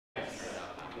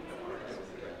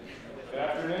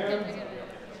afternoon.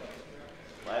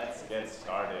 Let's get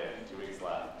started. 2 weeks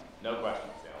left. No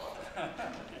questions. Yeah,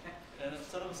 And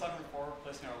instead of assignment 4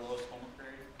 placing our lowest homework grade,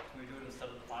 can we do it instead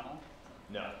of the final?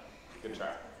 no. Good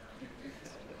try.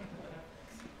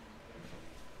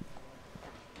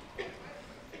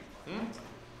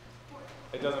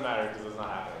 It doesn't matter because it's not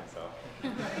happening, so.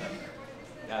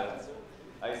 Yeah, that's,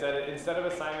 like I said, instead of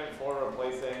assignment 4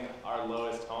 replacing our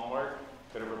lowest homework,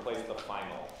 could have replaced the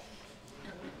final.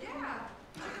 Yeah.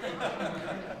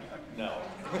 No.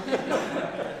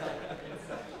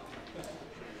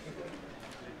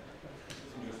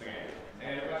 Interesting.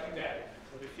 And everybody dead.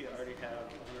 What if you already have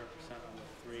 100% on the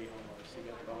 3 homeworks? You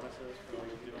get bonuses for what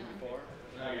you're doing before?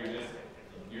 No,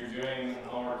 you're doing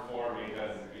homework 4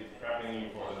 because it's prepping you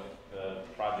for the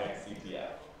project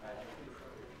CPF.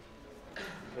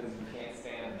 Because you can't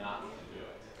stand not to do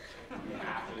it. You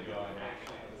have to go and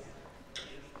action it.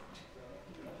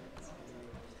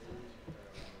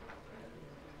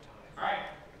 Alright,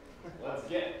 let's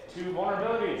get to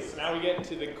vulnerabilities. So now we get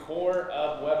to the core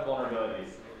of web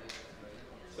vulnerabilities.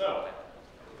 So,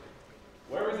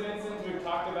 where was an instance we've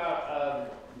talked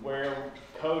about where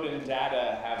code and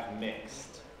data have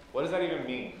mixed? What does that even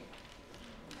mean?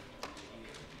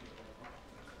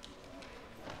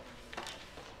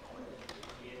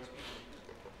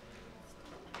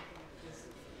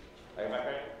 Are you back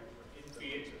right? In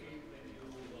PHP, when you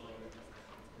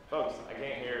Folks, I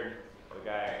can't hear the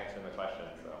guy answering the question,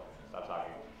 so stop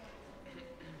talking.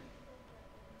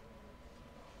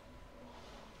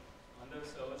 on the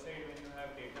server side, when you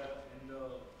have data in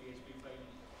the PHP file,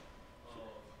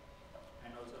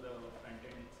 and also the front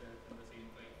end itself in the same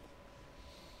file,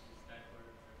 is that what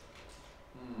it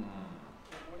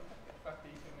What about the fact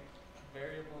that you can make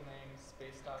variable names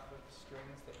based off of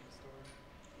strings that you store?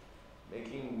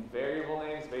 Making variable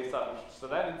names based off, so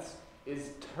that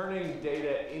is turning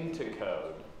data into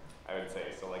code, I would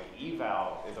say. So like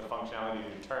eval is a functionality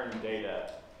to turn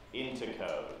data into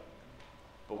code.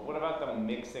 But what about the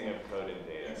mixing of code and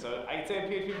data? So I'd say a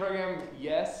PHP program,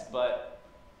 yes, but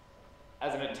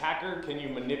as an attacker, can you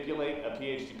manipulate a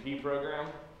PHP program?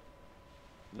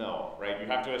 No, right? You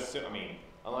have to assume, I mean,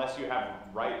 unless you have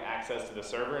write access to the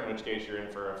server, in which case you're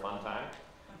in for a fun time.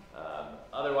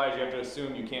 Otherwise, you have to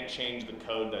assume you can't change the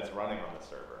code that's running on the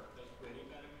server. the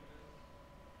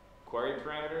query parameters Query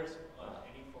parameters? or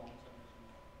any form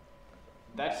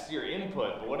submission? That's your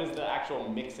input, but what is the actual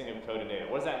mixing of code and data?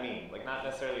 What does that mean? Like, not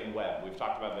necessarily in web. We've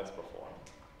talked about this before.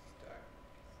 Stack.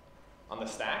 On the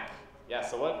stack? Yeah,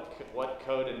 so what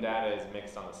code and data is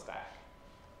mixed on the stack?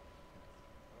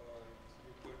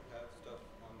 You could have stuff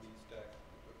on the stack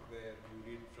where you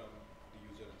read from the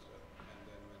user and stuff, and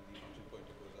then when the function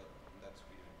pointer goes up, that's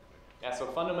created. Right? Yeah, so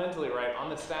fundamentally, right, on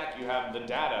the stack you have the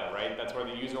data, right? That's where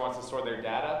the user wants to store their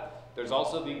data. There's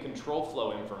also the control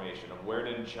flow information of where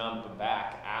to jump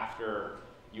back after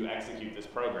you execute this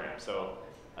program. So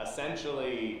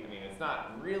essentially, I mean, it's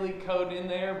not really code in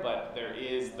there, but there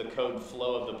is the code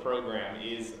flow of the program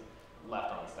is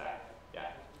left on the stack.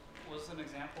 Yeah. Was an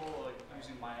example like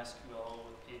using MySQL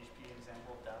with PHP an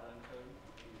example of data and code?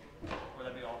 Or would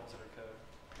that be all considered code?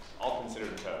 All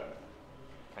considered code,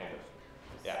 kind of.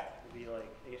 Yeah. It'd be like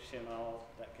HTML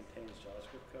that contains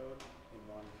JavaScript code in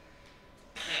one.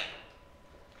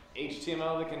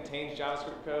 HTML that contains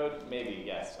JavaScript code? Maybe,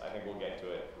 yes. I think we'll get to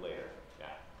it later. Yeah.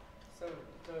 So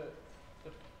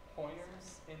the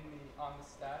pointers in the on the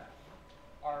stack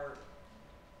are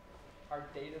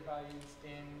data values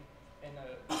in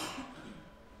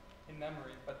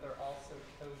memory, but they're also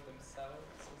code themselves.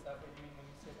 Is that what you mean when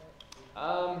you say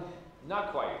that?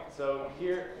 Not quite. So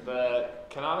here, the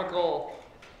canonical,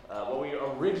 what we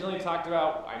originally talked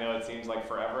about, I know it seems like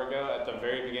forever ago, at the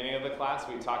very beginning of the class,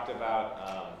 we talked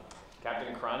about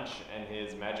Captain Crunch and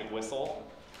his magic whistle.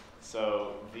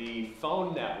 So the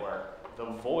phone network,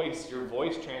 your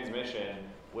voice transmission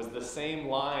was the same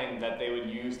line that they would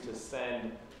use to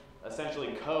send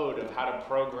essentially code of how to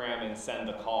program and send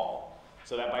the call.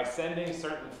 So that by sending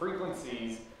certain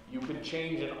frequencies, you could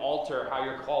change and alter how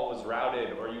your call was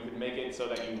routed, or you could make it so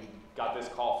that you got this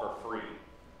call for free.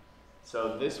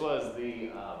 So this was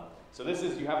the,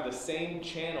 you have the same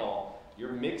channel,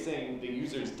 you're mixing the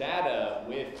user's data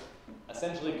with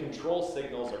essentially control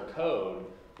signals or code,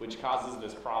 which causes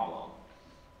this problem.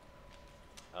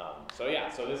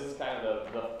 So this is kind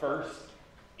of the first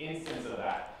instance of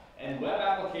that. And web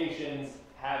applications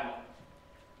have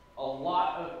a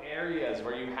lot of areas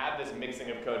where you have this mixing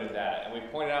of code and data, and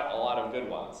we've pointed out a lot of good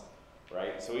ones,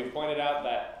 right? So we've pointed out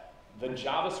that the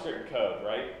JavaScript code,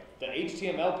 right? The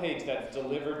HTML page that's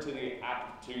delivered to the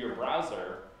app, to your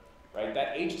browser, right?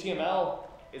 That HTML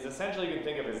is essentially you can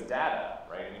think of as data,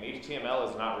 right? I mean, HTML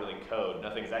is not really code.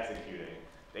 Nothing's executing.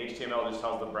 The HTML just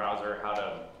tells the browser how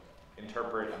to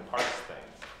interpret and parse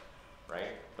things,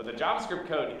 right? But the JavaScript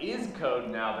code is code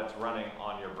now that's running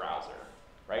on your browser,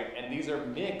 right? And these are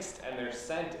mixed and they're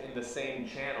sent in the same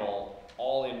channel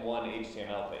all in one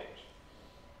HTML page.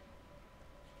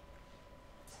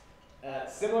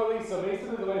 Similarly, so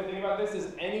basically the way to think about this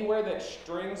is anywhere that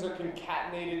strings are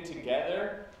concatenated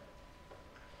together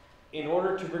in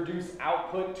order to produce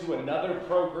output to another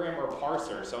program or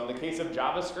parser. So in the case of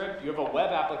JavaScript, you have a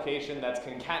web application that's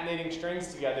concatenating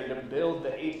strings together to build the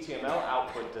HTML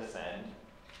output to send,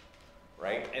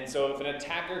 right? And so if an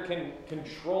attacker can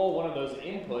control one of those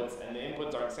inputs and the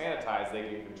inputs aren't sanitized, they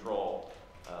can control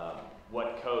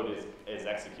what code is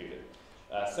executed.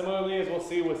 Similarly, as we'll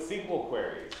see with SQL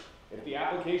queries, if the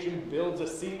application builds a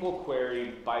SQL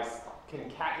query by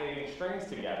concatenating strings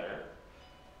together,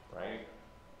 right,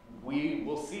 we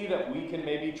will see that we can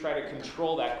maybe try to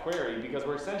control that query because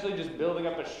we're essentially just building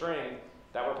up a string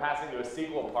that we're passing to a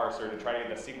SQL parser to try to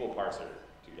get the SQL parser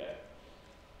to get.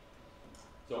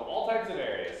 So all types of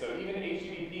areas, so even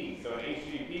HTTP. So in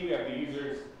HTTP, we have the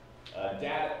user's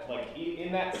data, like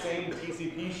in that same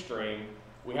TCP string,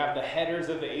 we have the headers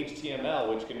of the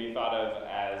HTML, which can be thought of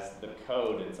as the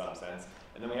code in some sense.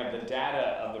 And then we have the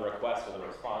data of the request or the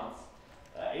response.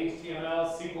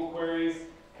 HTML, SQL queries,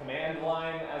 command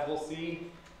line, as we'll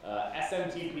see.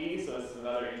 SMTP, so this is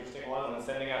another interesting one. When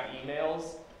sending out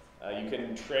emails, you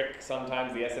can trick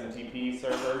sometimes the SMTP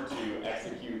server to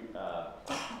execute,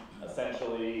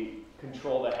 essentially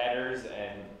control the headers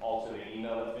and alter the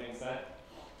email that's being sent.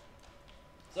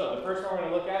 So the first one we're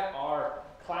going to look at are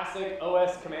classic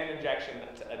OS command injection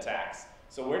attacks.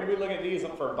 So where did we look at these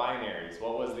for binaries?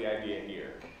 What was the idea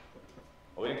here?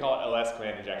 Well, we didn't call it OS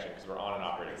command injection because we're on an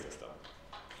operating system.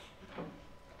 So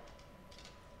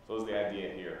what was the idea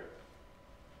here?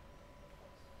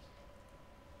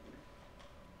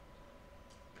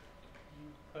 You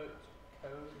put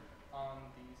code on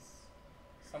these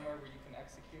somewhere where you can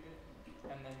execute it,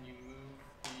 and then you move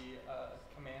the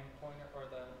command pointer or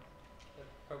the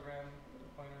program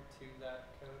pointer to that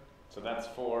code. So that's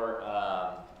for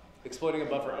exploiting a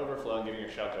buffer overflow and getting your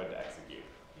shellcode to execute.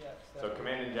 Yes. So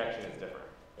command injection is different.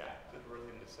 Yeah. Is it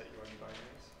related to set UID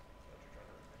binaries?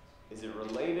 Is it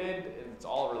related? It's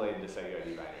all related to SQL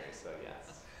binaries, so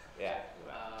yes. Yeah.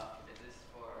 Is this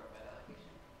for web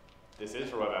application? This is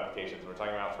for web applications. We're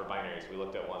talking about for binaries. We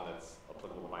looked at one that's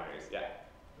applicable to binaries. Yeah. It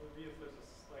would be if there's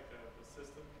like a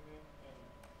system command and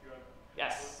you have.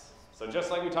 Yes. So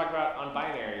just like we talked about on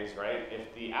binaries, right?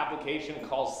 If the application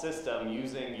calls system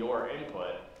using your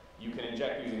input, you can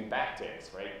inject using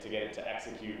backticks, right, to get it to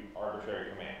execute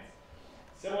arbitrary commands.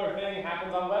 Similar thing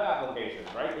happens on web applications,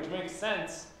 right? Which makes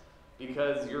sense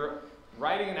because you're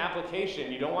writing an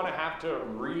application, you don't want to have to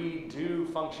redo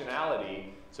functionality.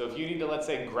 So if you need to, let's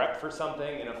say, grep for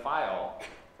something in a file,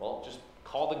 well, just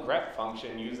call the grep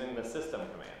function using the system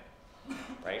command,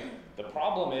 right? The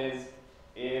problem is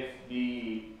if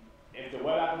the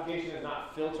web application is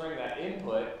not filtering that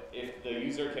input, if the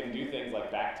user can do things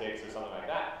like backticks or something like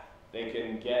that, they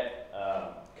can get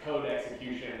code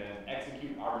execution and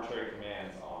execute arbitrary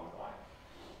commands on the client.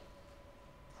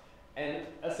 And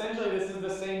essentially this is the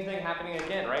same thing happening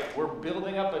again, right? We're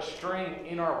building up a string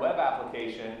in our web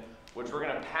application, which we're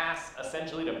going to pass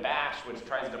essentially to bash, which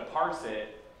tries to parse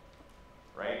it,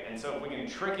 right? And so if we can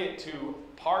trick it to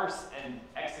parse and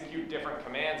execute different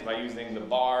commands by using the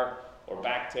bar or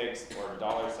backticks or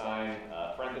 $sign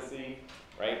parenthesis,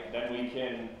 right? Then we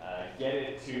can get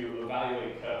it to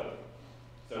evaluate code.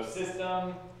 So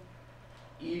system,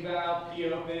 eval,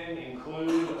 popen,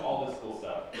 include, all this cool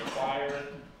stuff. Require.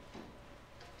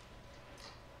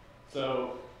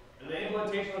 So the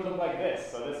implementation would look like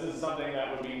this. So this is something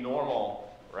that would be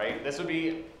normal, right? This would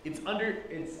be, I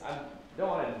don't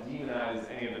want to demonize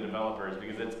any of the developers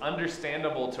because it's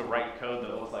understandable to write code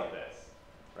that looks like this,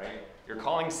 right? You're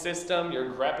calling system, you're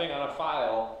grepping on a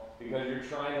file because you're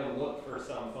trying to look for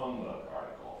some phone book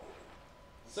article.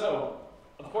 So,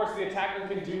 of course, the attacker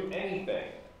can do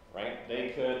anything, right? They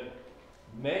could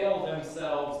mail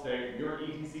themselves your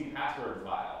etc password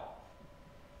file,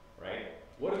 right?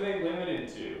 What are they limited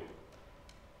to?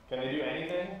 Can they do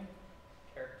anything?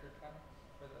 Character count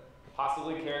for the.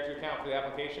 Possibly character count for the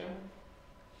application?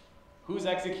 Who's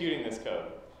executing this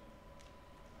code?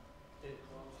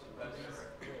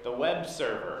 The web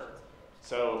server.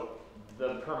 So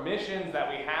the permissions that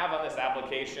we have on this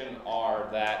application are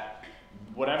that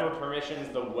whatever permissions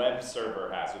the web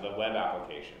server has, or the web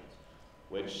application,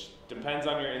 which depends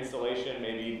on your installation,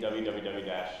 maybe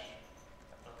www-data,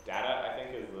 I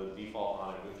think, is the default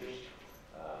on Ubuntu.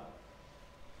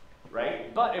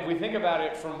 right? But if we think about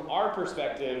it from our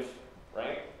perspective,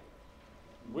 right,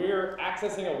 we're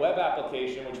accessing a web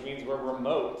application, which means we're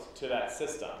remote to that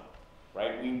system,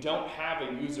 right? We don't have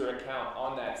a user account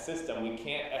on that system. We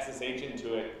can't SSH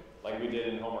into it like we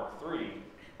did in homework 3,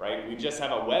 right? We just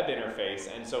have a web interface,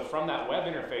 and so from that web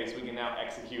interface, we can now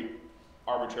execute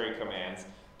arbitrary commands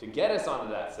to get us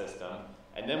onto that system,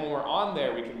 and then when we're on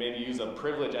there, we can maybe use a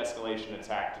privilege escalation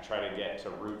attack to try to get to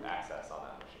root access on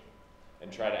that machine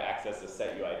and try to access the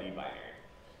setuid binary.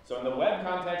 So in the web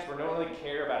context, we don't really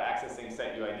care about accessing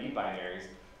setuid binaries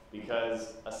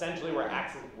because essentially we're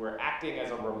acting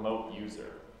as a remote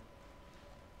user.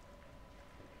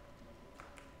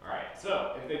 All right,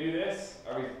 so if they do this,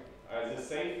 is this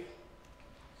safe?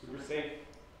 Super safe?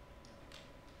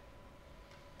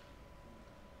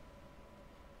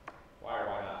 Why or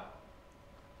why not?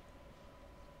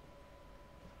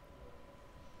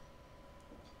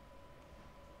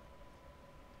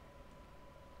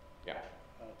 Yeah.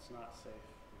 It's not safe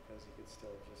because you could still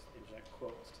just inject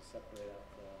quotes to separate out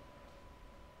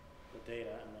the data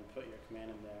and then put your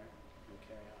command in there and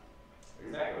carry on.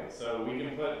 Exactly. So we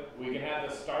can have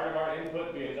the start of our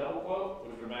input be a double quote,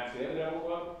 which would match the other double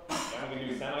quote. Then we can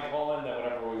do semicolon, then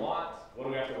whatever we want. What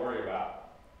do we have to worry about?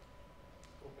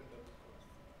 Open double quotes.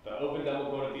 The open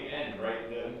double quote at the end, right?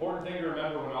 The important thing to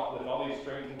remember with all these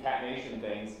string concatenation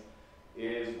things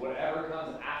is whatever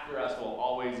comes after us will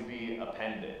always be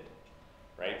appended,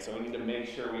 right? So we need to make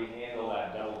sure we handle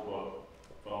that double quote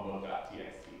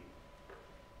phonebook.txt.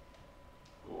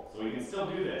 Cool. So we can still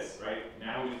do this, right?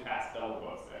 Now we just pass double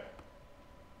quotes there.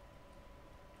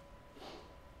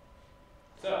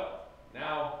 So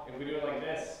now if we do it like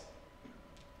this,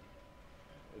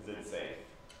 is it safe?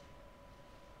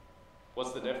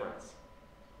 What's the difference?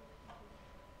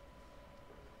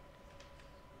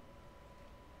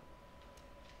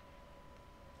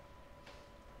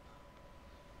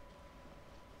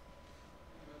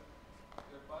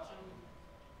 You're passing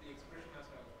the expression as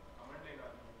a command line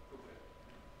argument to it.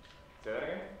 Say that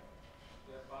again?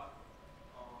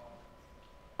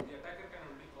 The attacker can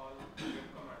only call the web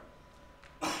command.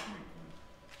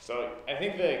 So I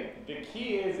think the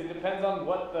key is it depends on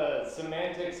what the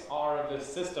semantics are of the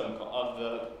system, of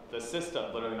the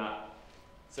system, literally not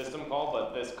system call,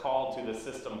 but this call to the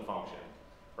system function,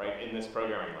 right, in this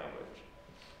programming language.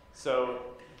 So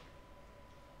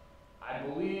I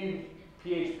believe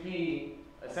PHP,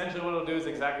 essentially what it'll do is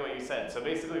exactly what you said. So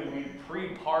basically we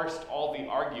pre-parsed all the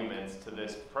arguments to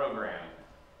this program.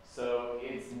 So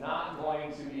it's not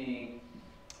going to be,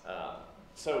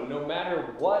 so no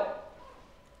matter what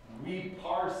we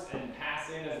parse and pass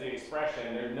in as the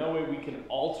expression, there's no way we can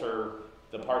alter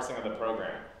the parsing of the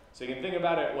program. So you can think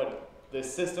about it, what the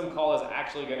system call is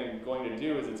actually going to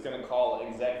do is it's going to call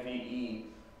execve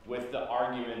with the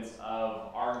arguments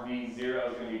of argv0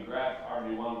 is going to be grep,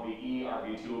 argv1 will be e,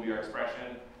 argv2 will be our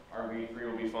expression, argv3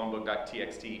 will be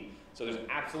phonebook.txt. So there's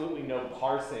absolutely no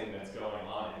parsing that's going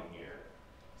on in here.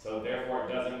 So therefore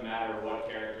it doesn't matter what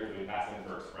characters we pass in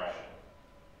for expression.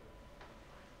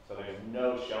 So there's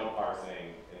no shell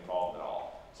parsing involved at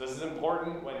all. So this is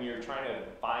important when you're trying to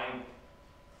find,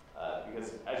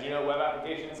 because as you know, web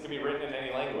applications can be written in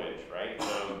any language, right?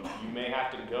 So you may have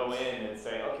to go in and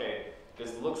say, okay,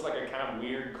 this looks like a kind of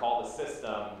weird call to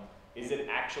system. Is it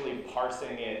actually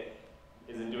parsing it?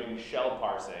 Is it doing shell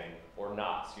parsing or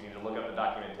not? So you need to look up the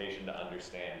documentation to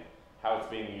understand how it's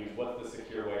being used, what's the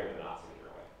secure way or the not secure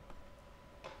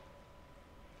way.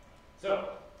 So,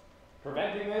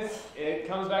 preventing this, it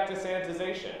comes back to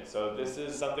sanitization. So this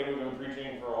is something we've been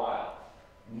preaching for a while.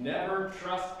 Never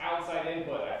trust outside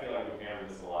input. I feel like we've hammered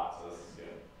this a lot, so this is good.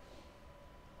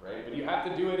 Right? But you have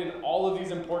to do it in all of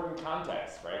these important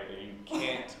contexts, right? That you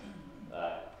can't,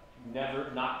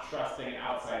 never not trusting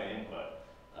outside input.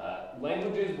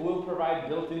 Languages will provide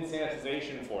built-in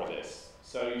sanitization for this.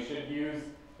 So you should use,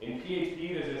 in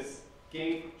PHP, there's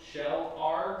escape shell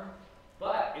arg.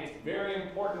 But it's very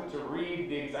important to read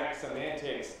the exact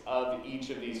semantics of each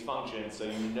of these functions so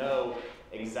you know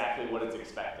exactly what it's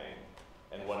expecting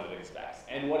and what it expects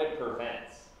and what it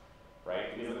prevents,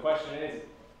 right? Because the question is,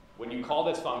 when you call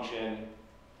this function,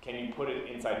 can you put it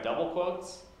inside double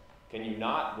quotes? Can you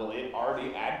not? Will it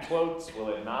already add quotes? Will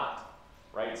it not?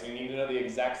 Right? So you need to know the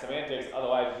exact semantics,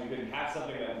 otherwise you can have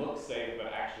something that looks safe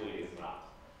but actually is not.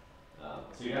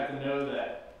 So you have to know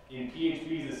that in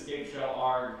PHP's escape shell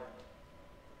arg,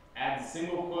 adds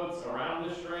single quotes around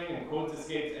the string and quotes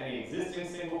escapes any existing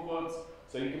single quotes,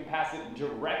 so you can pass it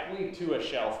directly to a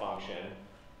shell function,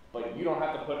 but you don't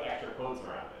have to put extra quotes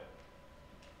around it.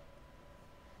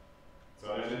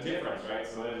 So there's a difference, right?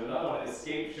 So there's another one,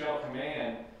 escape shell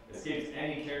command. escapes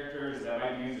any characters that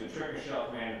might use a trick or shell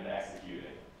command to execute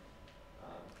it.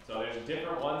 So there's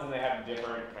different ones and they have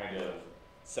different kind of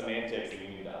semantics that you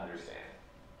need to understand.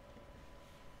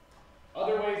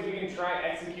 Other ways we can try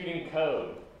executing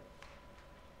code.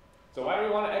 So why do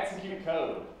we want to execute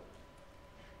code?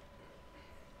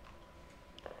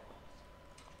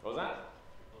 What was that?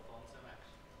 Perform some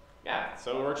action. Yeah,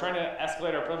 so we're trying to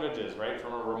escalate our privileges, right,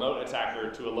 from a remote attacker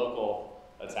to a local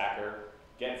attacker,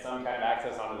 get some kind of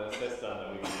access onto the system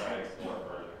that we can try to explore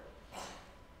further.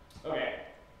 Okay,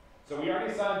 so we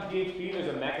already saw in PHP there's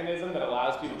a mechanism that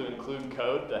allows people to include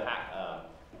code, the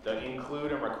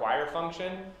include and require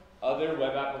function. Other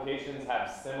web applications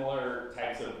have similar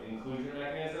types of inclusion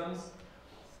mechanisms.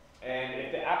 And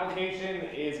if the application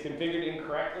is configured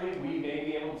incorrectly, we may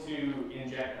be able to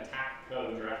inject attack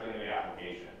code directly into the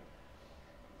application.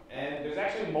 And there's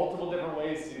actually multiple different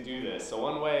ways to do this. So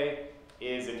one way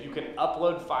is if you can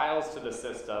upload files to the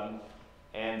system,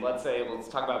 and let's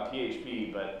talk about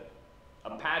PHP, but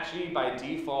Apache by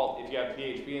default, if you have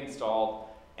PHP installed,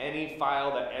 any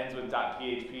file that ends with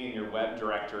 .php in your web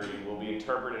directory will be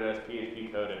interpreted as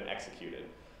PHP code and executed.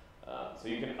 So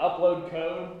you can upload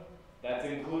code that's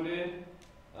included.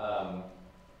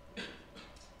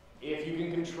 If you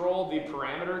can control the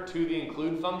parameter to the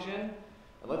include function,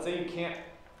 and let's say you can't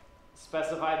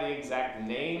specify the exact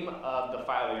name of the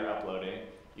file that you're uploading,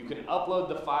 you can upload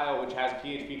the file which has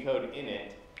PHP code in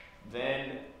it.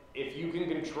 Then if you can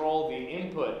control the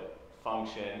input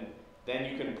function, then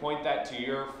you can point that to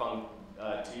your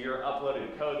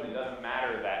uploaded code, and it doesn't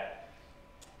matter that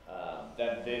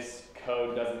this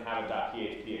code doesn't have a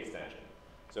 .php extension.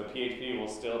 So PHP will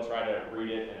still try to read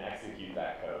it and execute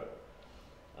that code.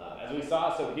 As we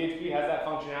saw, so PHP has that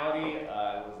functionality,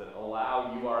 was it allow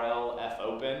URL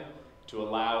fopen to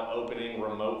allow opening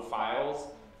remote files.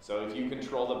 So if you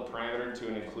control the parameter to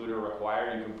an include or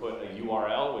require, you can put a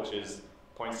URL, which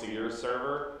points to your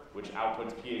server, which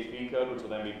outputs PHP code, which will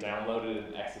then be downloaded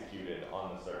and executed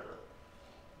on the server.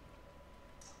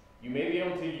 You may be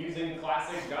able to, using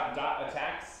classic dot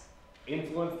attacks,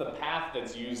 influence the path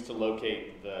that's used to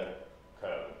locate the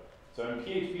code. So in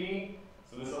PHP,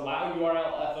 so this allow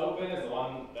URL fopen is the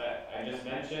one that I just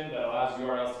mentioned that allows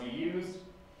URLs to be used.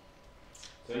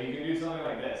 So you can do something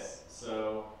like this.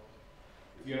 So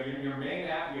if you have your main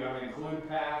app, you have an include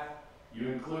path. You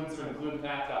include some include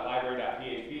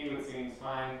path.library.php, which seems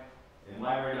fine. In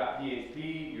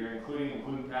library.php, you're including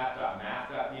include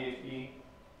path.math.php.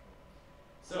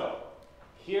 So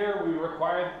here we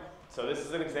require, so this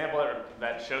is an example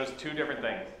that shows two different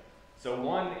things. So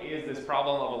one is this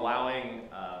problem of allowing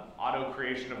auto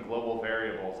creation of global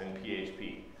variables in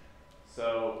PHP.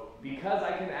 So because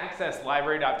I can access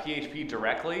library.php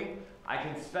directly, I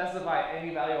can specify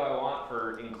any value I want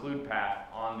for include path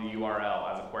on the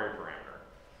URL as a query parameter.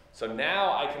 So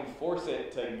now I can force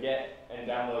it to get and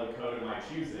download code of my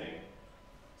choosing.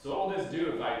 So what will this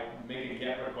do if I make a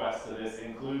GET request to this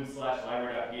include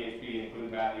 /library.php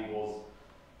include path equals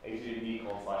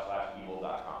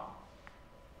http://evil.com?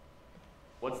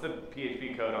 What's the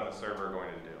PHP code on the server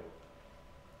going to do?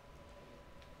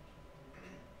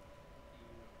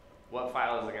 What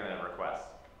file is it going to request?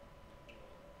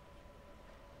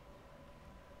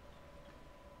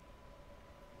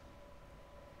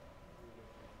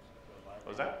 What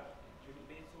was that?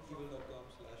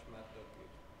 evil.com/math.php.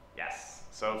 Yes.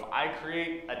 So if I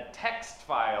create a text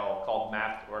file called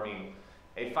math,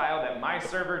 a file that my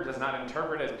server does not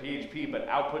interpret as PHP but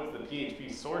outputs the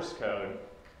PHP source code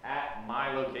at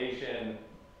my location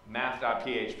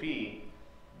math.php,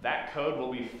 that code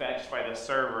will be fetched by the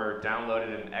server,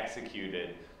 downloaded and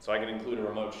executed. So I can include a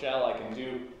remote shell. I can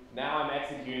do, now I'm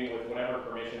executing with whatever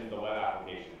permissions the web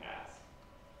application has.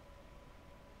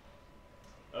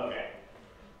 Okay.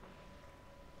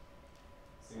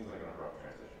 Seems like an abrupt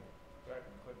transition. Greg,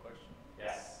 quick question.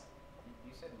 Yes.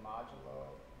 You said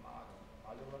modularize?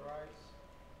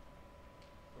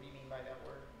 What do you mean by that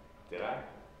word? Did I?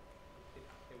 It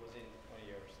was in one of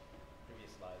your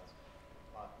previous slides.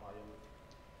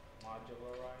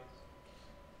 Modularize?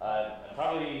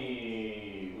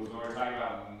 Probably was when we were talking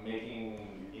about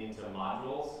making into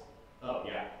modules. Oh,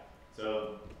 yeah.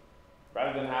 So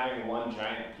rather than having one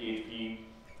giant PHP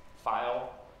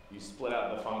file, you split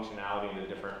out the functionality into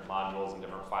different modules and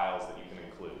different files that you can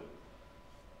include.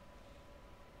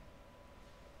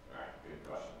 All right, good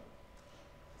question.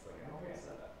 It's like, I don't think I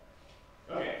said that.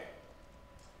 Okay.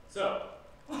 So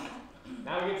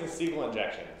now we get to SQL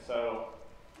injection. So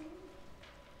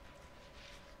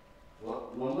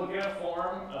we'll look at a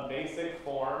form, a basic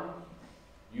form,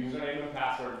 username and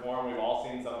password form. We've all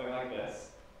seen something like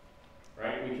this.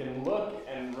 right? We can look,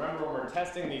 and remember when we're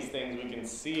testing these things, we can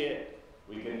see it.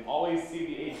 We can always see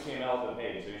the HTML of the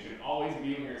page. So you should always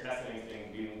be, when you're testing these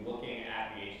things, be looking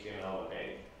at the HTML of the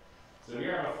page. So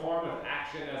here I have a form with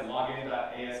action as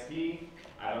login.asp.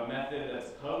 I have a method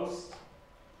that's post.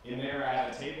 In there I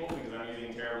have a table because I'm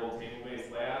using terrible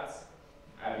table-based layouts.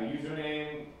 I have a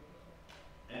username,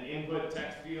 an input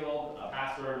text field, a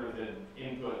password with an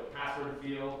input password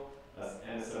field,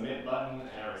 and a submit button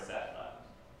and a reset button.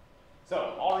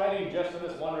 So already, just from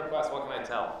this one request, what can I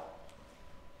tell?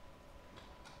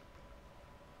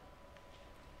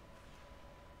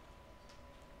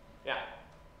 Yeah?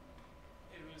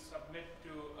 It will submit to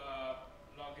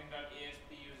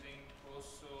login.asp using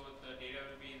post, so the data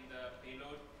will be in the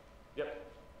payload. Yep.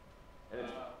 And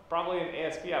it's probably an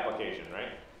ASP application,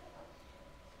 right?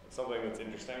 It's something that's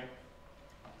interesting.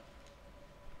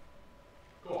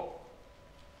 Cool.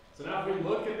 So now if we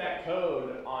look at that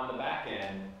code on the back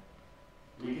end,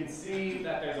 we can see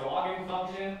that there's a login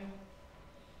function.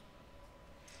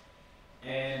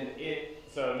 And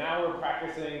so now we're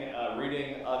practicing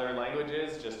reading other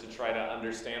languages just to try to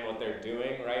understand what they're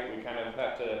doing, right? We kind of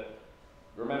have to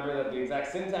remember that the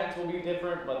exact syntax will be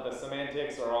different, but the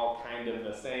semantics are all kind of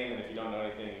the same, and if you don't know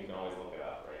anything, you can always look it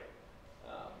up, right?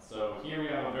 So here we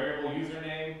have a variable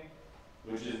username,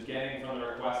 which is getting from the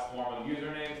request form of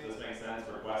username, so this makes sense.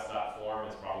 Request.form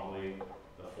is probably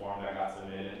the form that got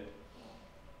submitted.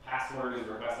 Password is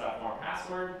request.form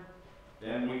password.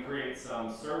 Then we create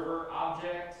some server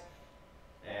object,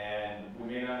 and we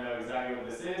may not know exactly what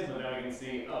this is, but then we can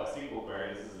see, oh, a SQL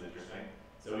query, this is interesting.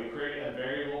 So we create a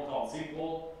variable called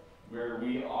SQL, where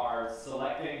we are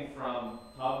selecting from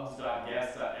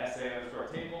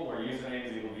pubs.guest.sa_table, where username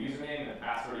is equal to username and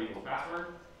password equals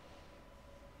password.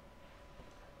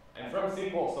 And from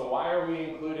SQL, so why are we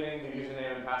including the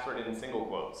username and password in single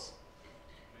quotes?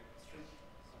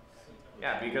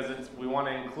 Yeah, because we want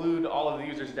to include all of the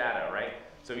user's data, right?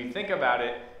 So if you think about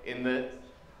it, in the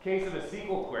case of a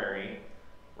SQL query,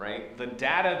 right, the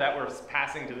data that we're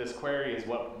passing to this query is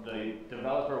what the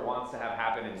developer wants to have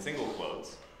happen in single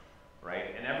quotes,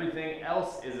 right? And everything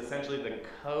else is essentially the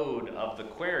code of the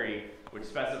query, which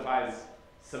specifies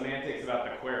semantics about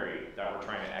the query that we're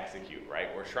trying to execute, right?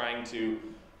 We're trying to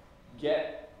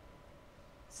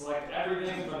select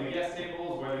everything from the guest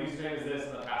tables where the username is this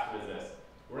and the password is this.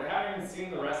 We haven't even seen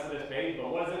the rest of this page, but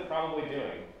what is it probably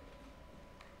doing?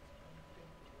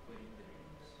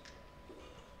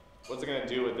 What's it going to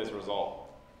do with this result?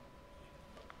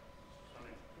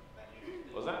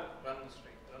 What was that? Run the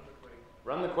string, run the query.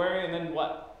 Run the query and then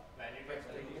what?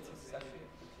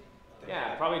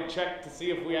 Yeah, probably check to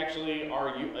see if we actually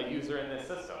are a user in this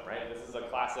system, right? This is a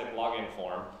classic login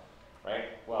form, right?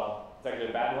 Well, it's actually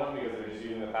a bad one because they're just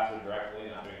using the password directly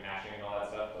and not doing hashing and all that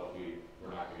stuff, but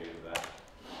we're not going to get into that.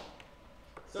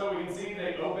 So we can see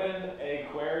they open a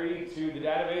query to the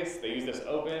database. They use this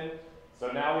open.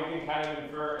 So now we can kind of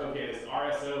infer, okay, this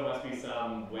RSO must be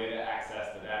some way to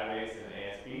access the database in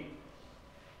ASP.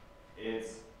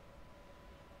 It's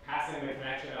passing the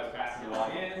connection I was passing to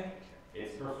log in.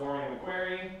 It's performing the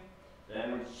query.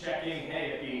 Then we're checking,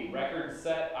 hey, if the record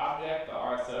set object, the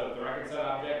RSO, if the record set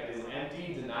object is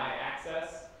empty, deny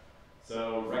access.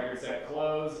 So record set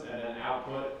close and then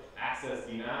output access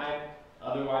denied.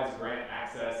 Otherwise, grant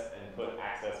access and put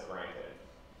access granted.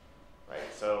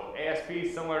 Right? So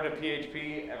ASP, similar to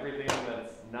PHP, everything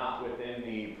that's not within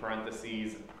the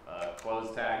parentheses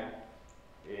close tag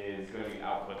is going to be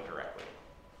output directly.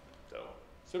 So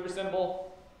super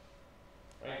simple,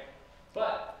 right?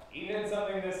 But even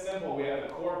something this simple, we have the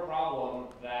core problem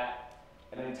that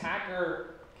an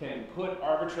attacker can put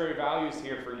arbitrary values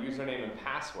here for username and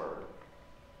password,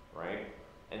 right?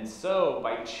 And so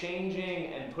by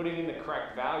changing and putting in the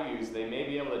correct values, they may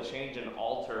be able to change and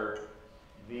alter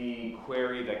the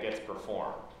query that gets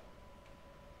performed,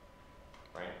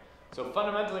 right? So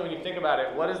fundamentally, when you think about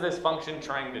it, what is this function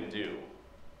trying to do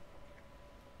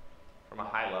from a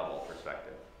high level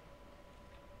perspective?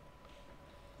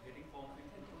 Getting form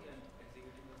feedback and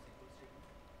executing the SQL statement.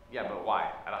 Yeah, but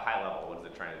why? At a high level, what is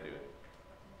it trying to do?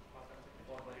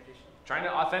 For validation. Trying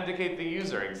to authenticate the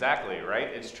user, exactly, right?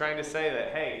 It's trying to say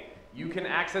that, hey, you can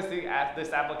access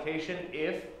this application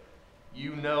if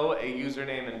you know a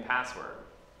username and password.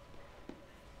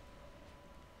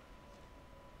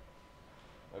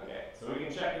 Okay, so we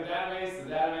can check the database. The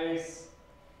database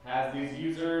has these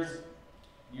users,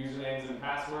 usernames and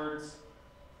passwords.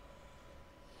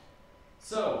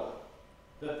 So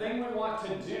the thing we want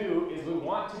to do is we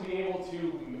want to be able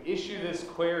to issue this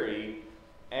query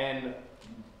and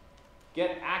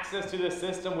get access to the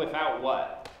system without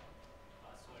what?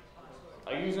 A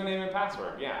A username and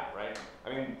password, yeah, right? I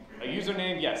mean, a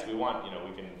username, yes, we want,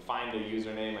 we can find a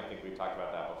username. I think we've talked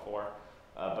about that before.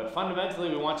 But fundamentally,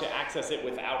 we want to access it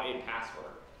without a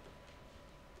password.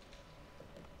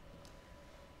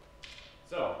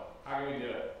 So, how do we do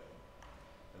it?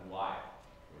 And why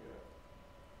do we do it?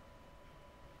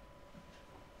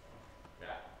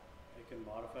 Yeah. They can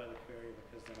modify the query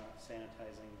because they're not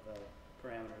sanitizing the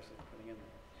parameters they're putting in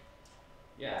there.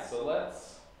 Yeah, so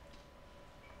let's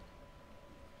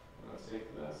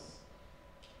take this.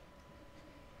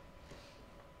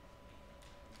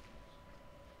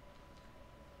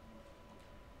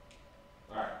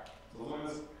 Alright, so look at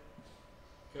this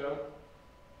code.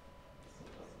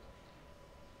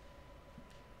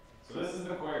 So this is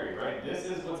the query, right? This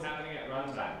is what's happening at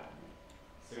runtime.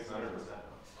 600%.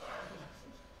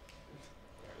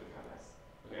 Actually kind of nice.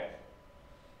 Okay.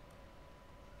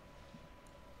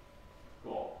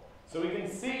 Cool. So we can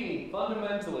see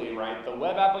fundamentally, right, the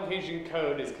web application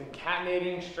code is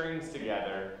concatenating strings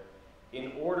together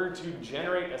in order to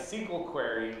generate a SQL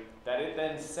query that it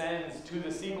then sends to the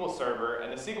SQL server,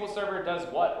 and the SQL server does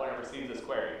what when it receives this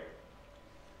query?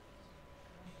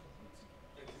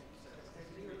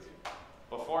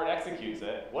 Before it executes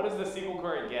it, what does the SQL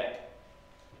query get?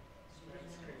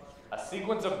 A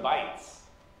sequence of bytes,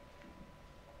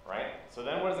 right? So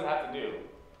then what does it have to do?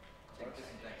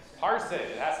 Parse it.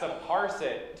 It has to parse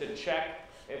it to check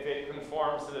if it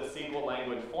conforms to the SQL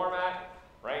language format,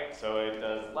 right? So it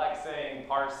does lexing,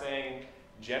 parsing,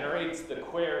 generates the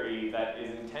query that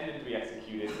is intended to be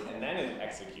executed, and then it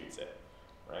executes it,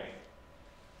 right?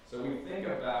 So we think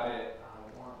about it.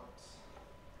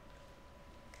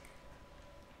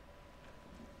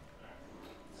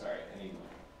 Sorry, I need.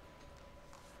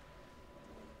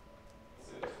 Let's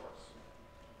see if this works.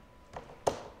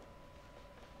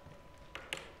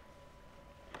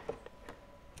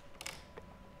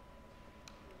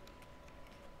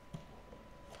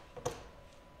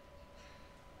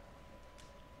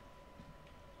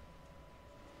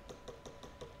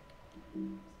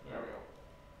 There we go.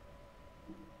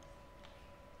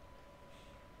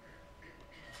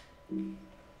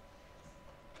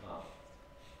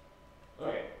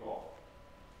 Okay, cool.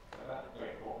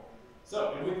 Okay, cool. So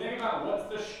if we think about what's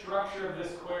the structure of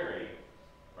this query,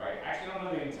 right? I actually don't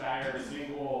know the entire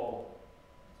SQL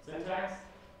syntax,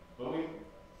 but we.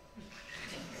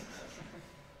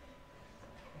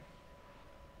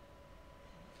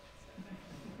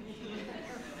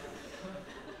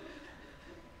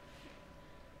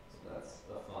 So that's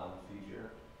a fun feature.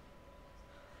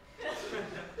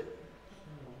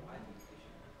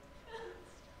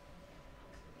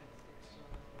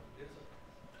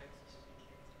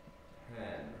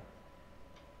 Pen.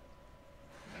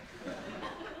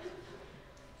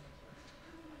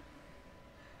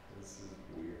 This is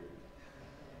weird.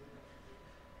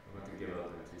 I'm going to give it up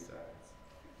in 2 seconds.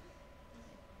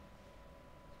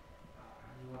 How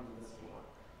do you want this to work?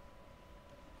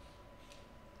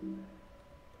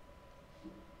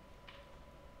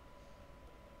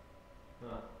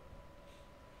 Huh.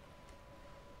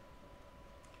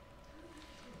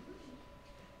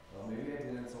 Well, maybe I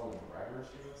didn't install the drivers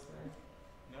for this thing.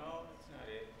 No, that's not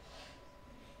it.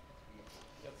 You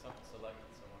got something selected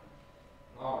somewhere.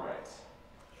 All right.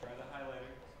 Try the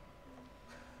highlighter.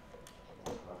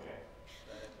 Okay.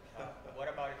 Right at the top. What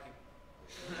about if you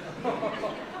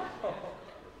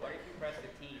what if you press the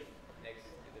T next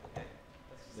to the pen?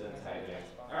 The typing.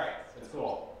 All right, it's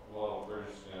cool. Well, we're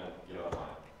just gonna give up on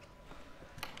it.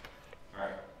 All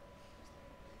right.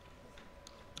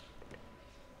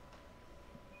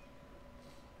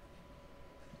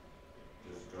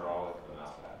 Just draw with the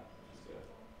mouse pad, which is good.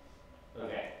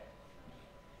 Okay.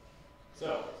 So.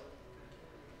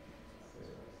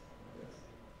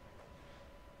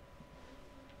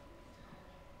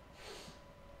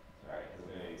 All right,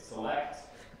 we're going to select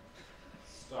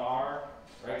star,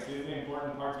 right? So these are the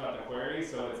important parts about the query.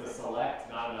 So it's a select,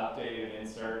 not an update, an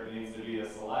insert. It needs to be a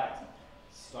select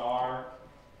star,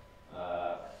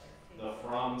 the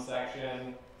from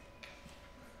section,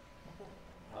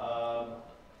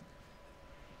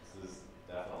 this is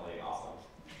definitely awesome.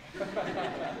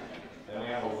 Then we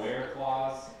have a where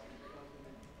clause.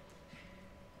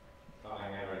 Thought my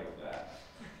handwriting was bad.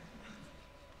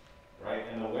 Right,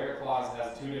 and the where clause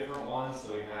has 2 different ones.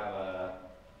 So we have a,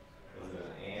 what is it,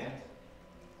 an and?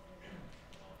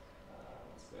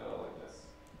 Let's go like this.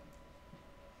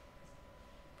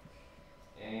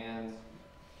 And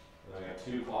then we have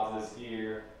 2 clauses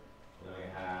here. Then we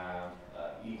have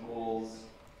equals.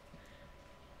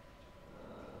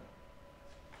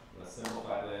 I'm going to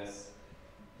simplify this.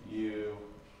 U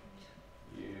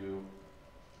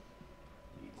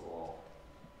equal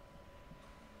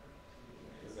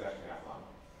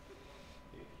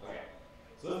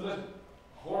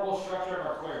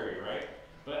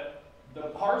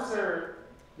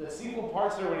the SQL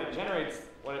parser,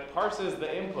 when it parses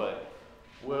the input,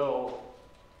 will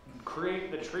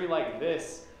create the tree like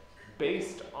this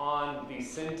based on the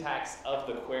syntax of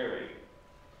the query,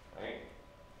 right?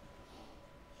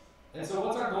 And so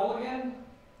what's our goal again?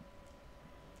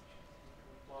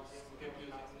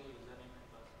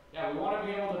 Yeah, we want to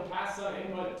be able to pass some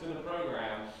input to the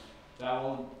program that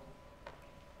will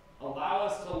allow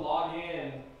us to log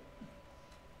in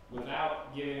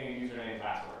without giving a username and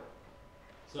password.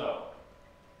 So,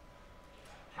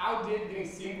 how did the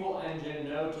SQL engine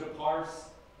know to parse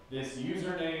this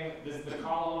username, the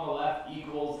column on the left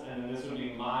equals, and then this would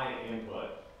be my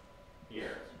input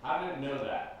here? How did it know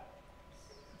that?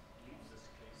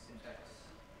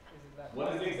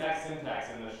 What is the exact syntax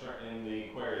in the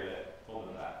query that told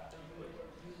it that?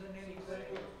 Username equal to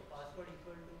password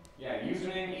equal to. Yeah,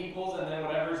 username equals and then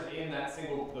whatever's in that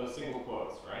those single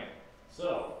quotes, right?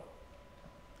 So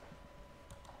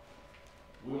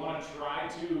we want to try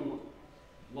to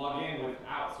log in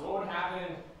without. So what would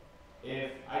happen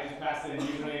if I just passed in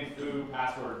username foo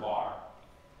password bar?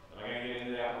 Am I going to get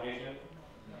into the application?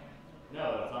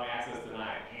 No, that's on access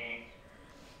denied.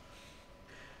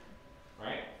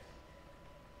 Right?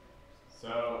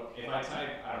 So if I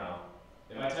type, I don't know,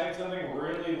 if I type something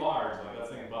really large, like let's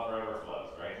think buffer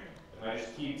overflows, right? If I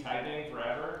just keep typing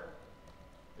forever,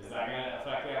 is that going to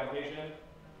affect the application?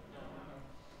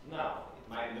 No.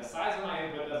 The size of my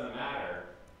input doesn't matter.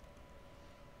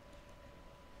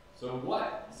 So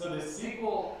the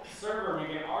SQL server we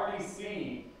can already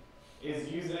see is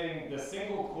using the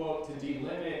single quote to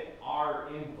delimit our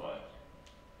input,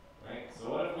 right? So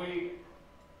what if we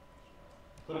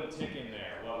put a tick in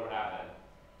there? What would happen?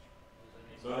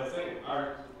 So let's say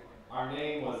our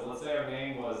name was,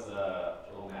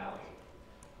 O'Malley.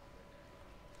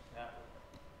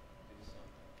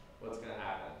 What's going to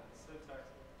happen?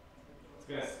 It's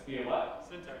going to be a what?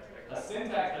 A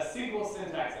SQL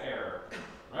syntax error,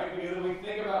 right? Because if we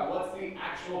think about what's the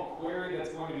actual query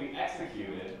that's going to be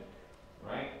executed,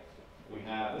 right? We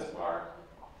have this part.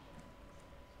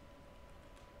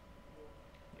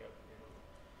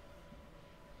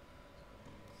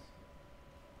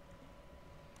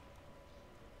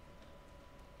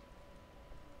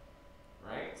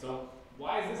 Right? So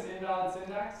why is this invalid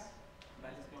syntax?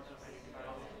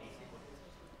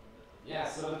 Yeah,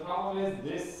 so the problem is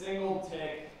this single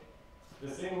tick, the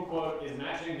single quote is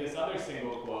matching this other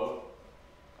single quote,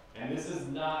 and this is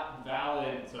not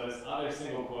valid, so this other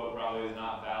single quote probably is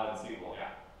not valid SQL,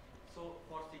 yeah. So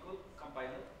for SQL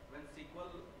compiler, when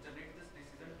SQL generates this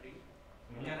decision tree,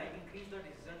 can I increase the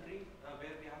decision tree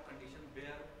where we have condition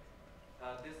where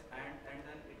this and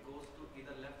then it goes to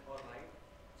either left or right,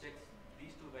 checks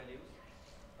these two values,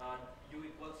 u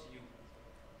equals u.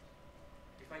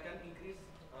 If I can increase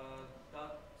the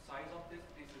size of this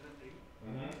decision tree,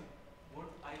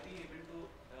 would I be able to,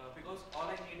 because all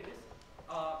I need is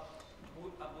a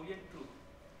Boolean truth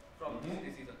from this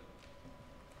decision.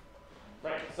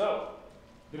 Right, so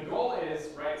the goal is,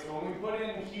 right, so when we put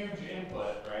in huge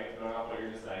input, right, going off what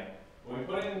you're just saying, when we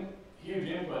put in huge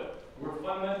input, we're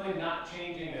fundamentally not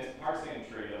changing this parsing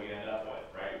tree that we end up with,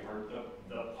 right?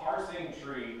 The parsing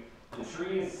tree, the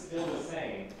tree is still the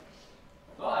same.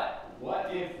 But what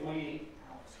if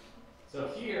so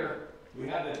here we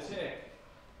have the tick,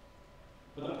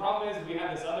 but the problem is we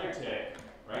have this other tick,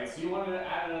 right? So you wanted to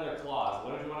add another clause.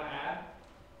 What did you want to add?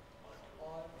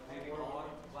 Or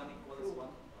 1 equals 1.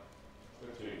 So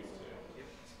 2 equals 2.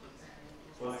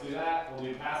 So let's do that. We'll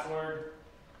do password.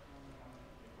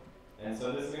 And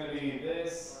so this is going to be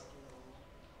this,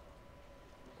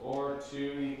 or 2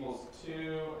 equals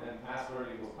 2, and password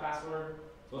equals password.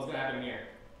 So what's going to happen here?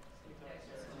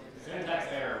 Syntax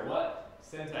error. What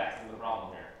syntax is the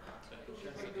problem here?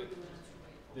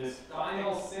 This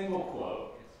final single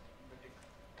quote.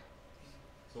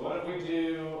 So what if we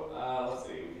do, let's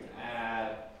see, we can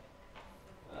add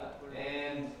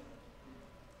and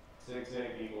tick tick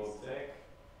equals tick.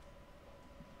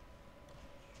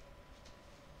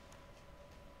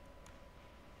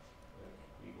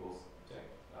 Equals tick.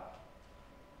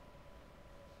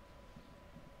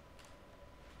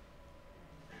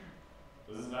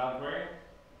 This is a valid query?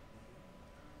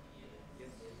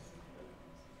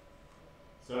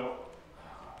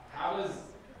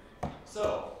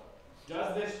 So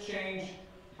does this change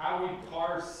how we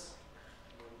parse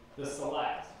the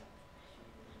select?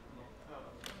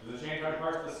 Does it change how we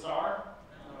parse the star?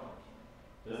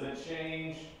 No. Does it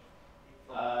change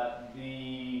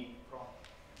the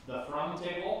from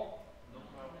table? No.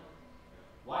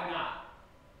 Why not?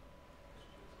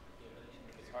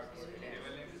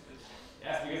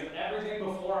 Yes, because everything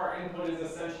before our input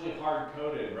is essentially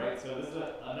hard-coded, right? So this is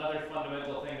another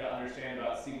fundamental thing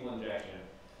SQL injection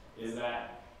is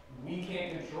that we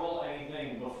can't control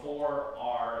anything before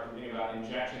our, if you think about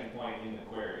injection point in the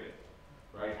query,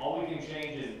 right? All we can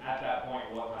change is at that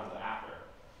point what comes after.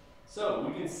 So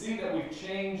we can see that we've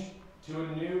changed to a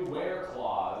new where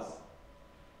clause,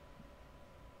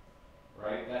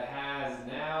 right? That has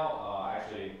now,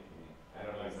 actually, I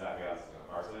don't know exactly how this is going to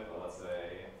parse it, but let's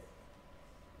say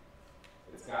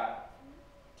it's got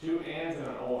 2 ands and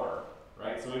an or,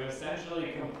 right? So we've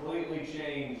essentially completely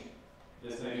changed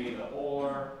this, maybe the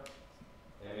or,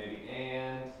 and maybe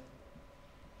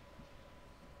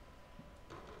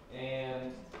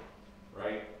and,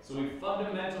 right? So we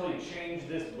fundamentally changed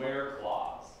this where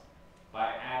clause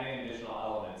by adding additional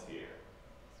elements here.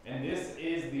 And this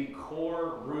is the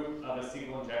core root of a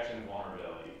SQL injection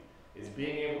vulnerability, is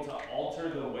being able to alter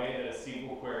the way that a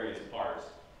SQL query is parsed,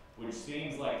 which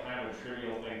seems like kind of a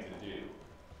trivial thing to do.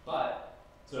 But,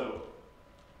 so,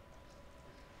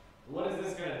 what is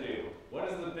this going to do? What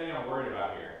is the thing I'm worried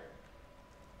about here?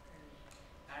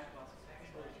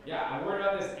 Yeah, I'm worried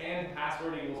about this and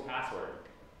password equals password,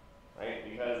 right?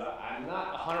 Because I'm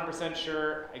not 100%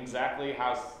 sure exactly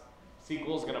how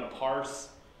SQL is going to parse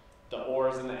the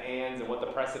ors and the ands and what the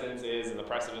precedence is and the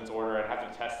precedence order. I'd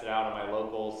have to test it out on my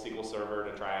local SQL server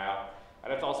to try out. I'd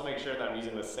have to also make sure that I'm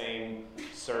using the same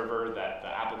server that the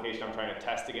application I'm trying to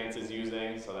test against is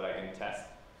using so that I can test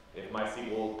if my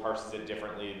SQL parses it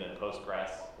differently than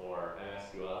Postgres or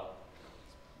MySQL.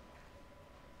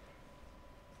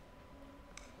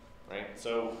 Right,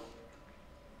 so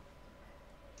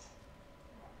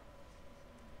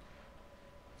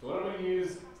what do we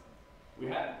use?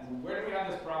 Where did we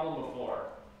have this problem before?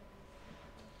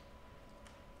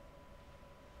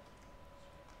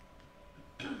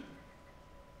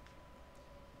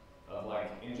 Of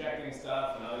like injecting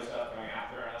stuff and other stuff coming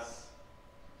after us.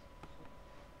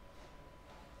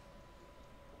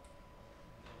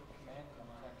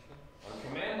 On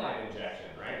command line injection,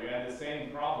 right? We had the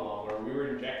same problem where we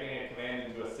were injecting a command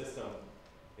into a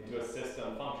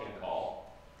system function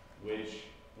call, which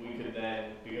we could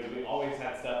then, because we always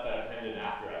had stuff that appended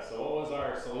after us. So what was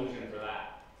our solution for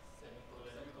that?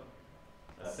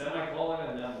 A semicolon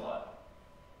and then what?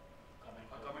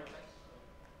 Comment line?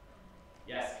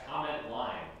 Yes, comment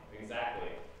line, exactly.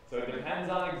 So it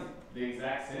depends on the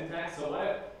exact syntax.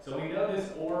 So we know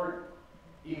this or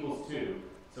equals 2.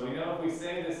 So we know if we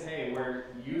say this, hey, where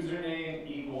username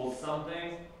equals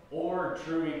something or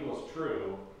true equals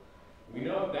true, we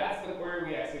know if that's the query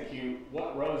we execute,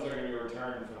 what rows are going to be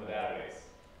returned from the database?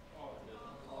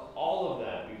 All of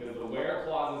them, because the where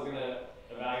clause is going to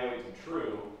evaluate to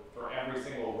true for every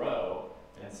single row,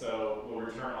 and so we'll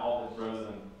return all the rows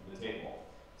in the table.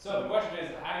 So the question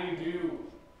is, how do you do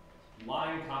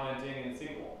line commenting in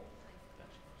SQL?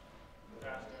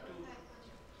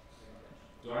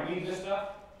 Do I need this stuff?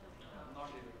 Not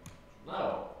really.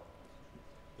 No.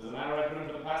 Does it matter what I put in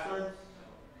for the password?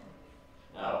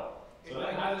 No. So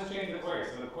then how does this change the query?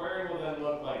 So the query will then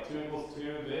look like 2 equals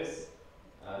 2, this.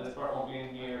 This part won't be in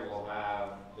here. We'll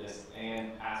have this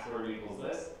and password equals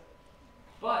this.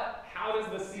 But how does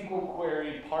the SQL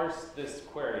query parse this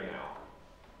query now?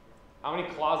 How many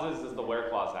clauses does the where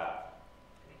clause have?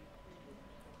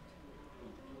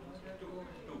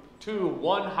 2.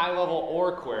 1 high-level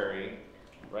or query,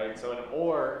 right? So an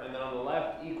or, and then on the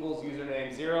left equals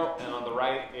username 0, and on the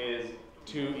right is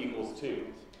 2 equals 2.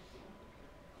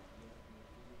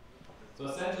 So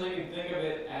essentially you can think of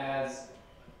it as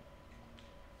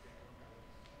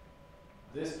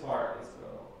this part is no,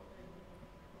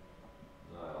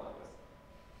 I don't like this.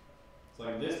 So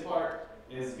like this part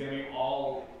is going to be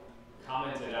all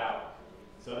commented out.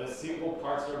 So the SQL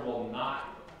parser will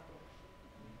not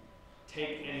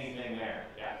take anything there.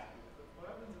 Yeah. What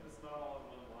happens if it's not all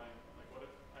in one line? Like what if,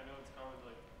 I know it's common to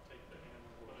like take the and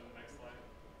put it in the next line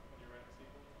when you write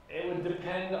SQL? It would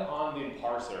depend on the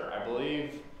parser.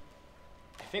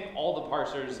 I think all the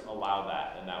parsers allow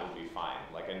that, and that would be fine.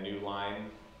 Like a new line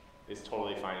is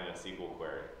totally fine in a SQL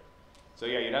query. So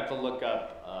yeah, you'd have to look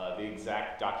up the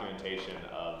exact documentation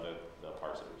of the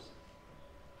parsers.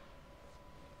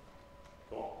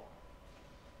 Cool.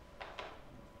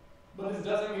 But this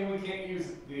doesn't mean we can't use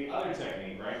the other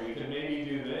technique, right? We could maybe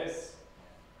do this,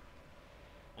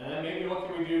 and then maybe what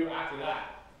can we do after that?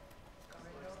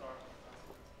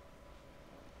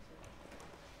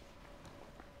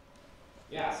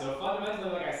 Yeah, so fundamentally,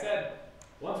 like I said,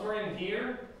 once we're in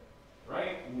here,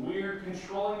 right, we're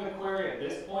controlling the query at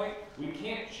this point. We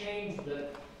can't change the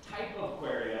type of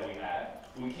query that we had.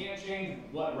 We can't change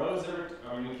what rows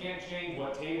we can't change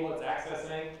what table it's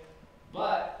accessing.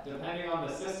 But depending on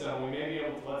the system, we may be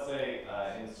able to, let's say,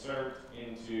 insert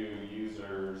into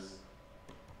users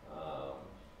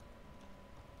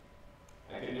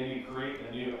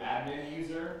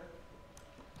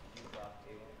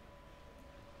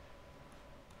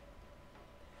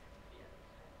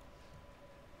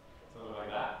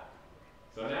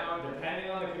depending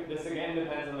on this again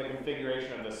depends on the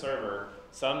configuration of the server.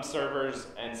 Some servers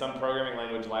and some programming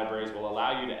language libraries will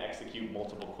allow you to execute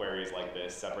multiple queries like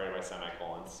this, separated by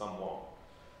semicolons. Some won't.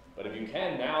 But if you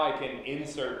can, now I can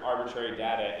insert arbitrary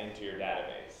data into your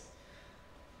database.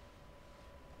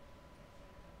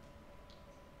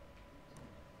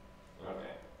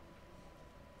 Okay.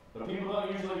 But people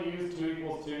don't usually use 2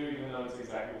 equals 2, even though it's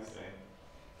exactly the same.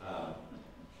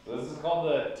 So this is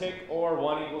called the tick or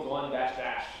 1 equals 1 dash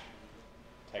dash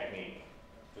technique.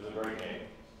 It's a great name.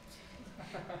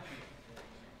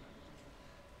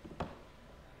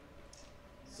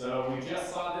 So we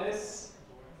just saw this.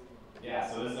 Yeah,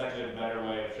 so this is actually a better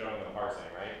way of showing the parsing,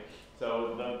 right?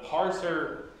 So the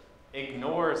parser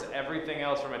ignores everything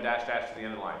else from a dash dash to the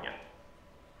end of the line. Yeah.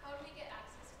 How do we get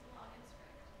access to the login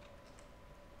script?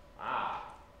 Ah.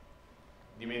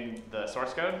 You mean the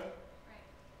source code?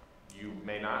 Right. You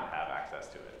may not have access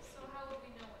to it. So how would we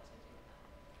know what to do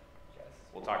with that?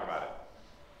 We'll talk about it.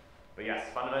 But yes,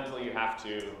 fundamentally you have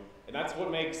to, and that's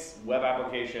what makes web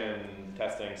application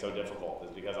testing so difficult,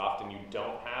 is because often you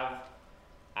don't have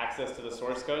access to the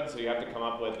source code, so you have to come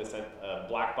up with this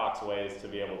black box ways to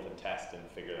be able to test and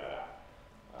figure that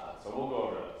out. So we'll go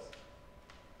over those.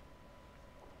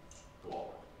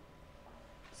 Cool.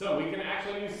 So we can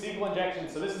actually use SQL injection.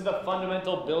 So this is the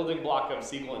fundamental building block of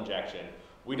SQL injection.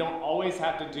 We don't always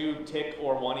have to do tick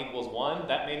or 1 equals 1.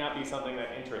 That may not be something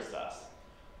that interests us,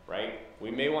 right? We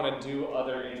may want to do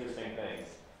other interesting things.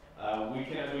 We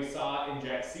can, as we saw,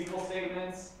 inject SQL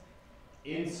statements,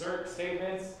 insert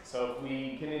statements. So if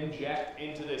we can inject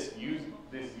into this U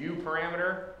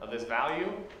parameter of this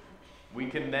value, we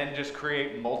can then just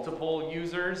create multiple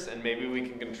users, and maybe we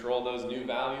can control those new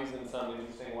values in some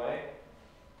interesting way.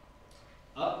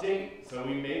 Update, so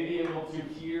we may be able to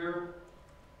here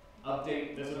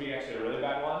update. This would be actually a really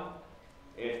bad one.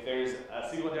 If there's a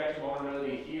SQL injection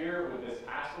vulnerability here with this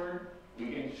password, we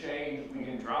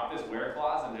can drop this where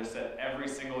clause and just set every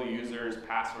single user's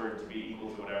password to be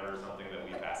equal to whatever something that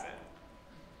we pass in,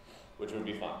 which would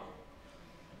be fun.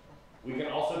 We can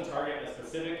also target a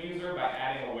specific user by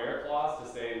adding a where clause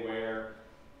to say where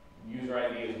user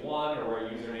ID is 1 or where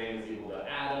username is equal to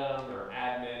Adam or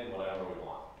admin, whatever we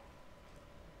want.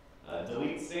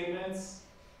 Delete statements.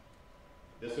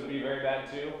 This would be very bad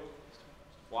too.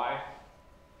 Why?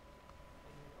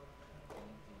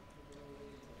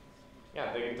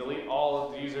 Yeah, they can delete all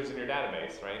of the users in your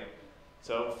database, right?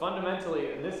 So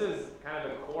fundamentally, and this is kind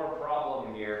of the core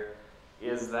problem here,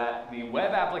 is that the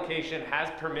web application has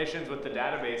permissions with the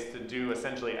database to do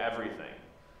essentially everything,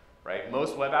 right?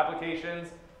 Most web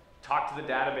applications talk to the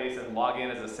database and log in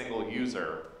as a single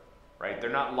user, right? They're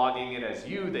not logging in as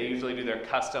you, they usually do their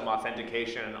custom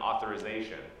authentication and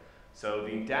authorization. So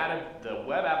the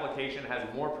web application has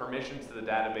more permissions to the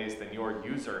database than your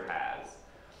user has.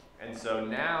 And so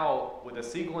now, with a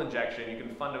SQL injection, you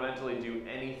can fundamentally do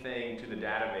anything to the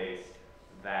database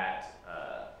that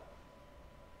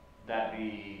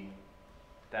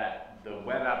the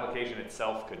web application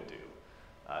itself could do.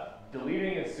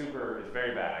 Deleting is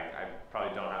very bad. I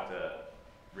probably don't have to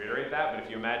reiterate that, but if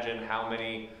you imagine how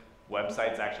many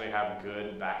websites actually have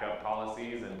good backup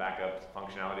policies and backup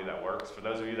functionality that works, for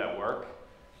those of you that work,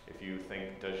 if you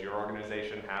think, does your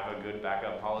organization have a good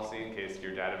backup policy in case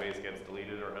your database gets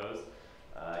deleted or hosed?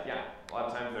 Yeah, a lot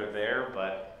of times they're there,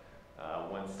 but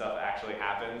when stuff actually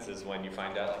happens is when you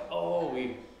find out, like, oh,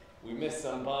 we missed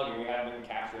some bug and we haven't been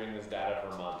capturing this data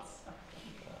for months.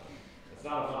 It's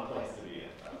not a fun place to be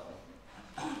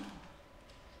in.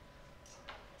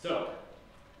 So,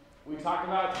 we talked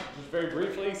about, just very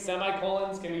briefly,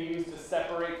 semicolons can be used to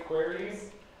separate queries.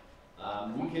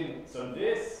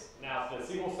 Now the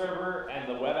SQL Server and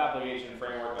the web application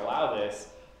framework allow this.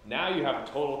 Now you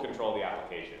have total control of the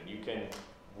application. You can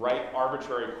write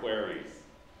arbitrary queries.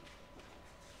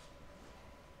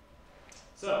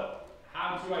 So,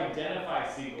 how to identify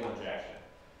SQL injection.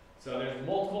 So there's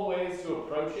multiple ways to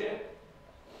approach it.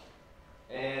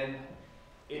 And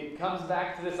it comes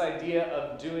back to this idea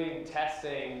of doing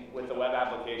testing with the web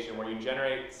application where you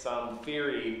generate some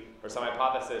theory or some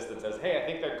hypothesis that says, hey, I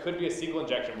think there could be a SQL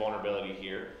injection vulnerability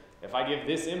here. If I give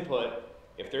this input,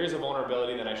 if there is a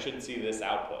vulnerability, then I should see this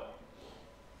output.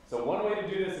 So one way to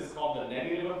do this is called the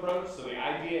negative approach. So the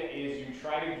idea is you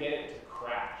try to get it to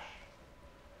crash.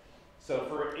 So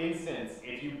for instance,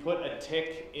 if you put a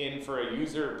tick in for a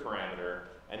user parameter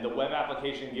and the web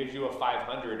application gives you a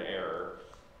 500 error,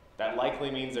 that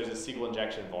likely means there's a SQL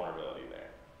injection vulnerability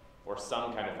there, or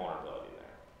some kind of vulnerability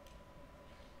there.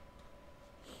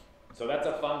 So that's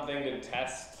a fun thing to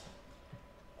test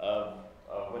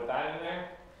with that in there.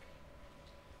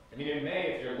 I mean, it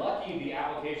may, if you're lucky, the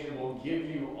application will give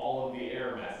you all of the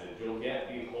error message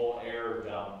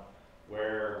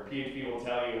PHP will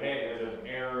tell you, hey, there's an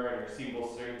error in your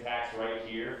SQL syntax right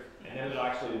here, and then it'll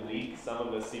actually leak some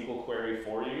of the SQL query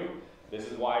for you. This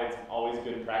is why it's always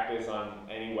good practice on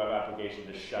any web application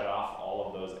to shut off all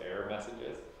of those error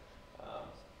messages.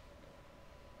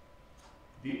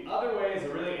 The other way is a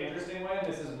really interesting way,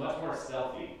 and this is much more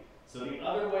stealthy. So the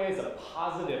other way is a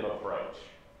positive approach.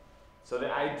 So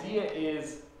the idea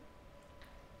is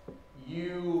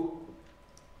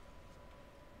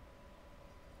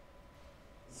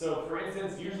so for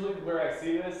instance, usually where I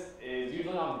see this is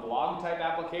usually on blog type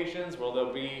applications where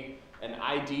there'll be an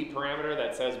ID parameter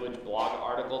that says which blog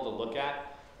article to look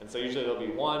at. And so usually there'll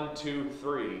be 1, 2,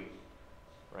 3,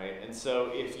 right? And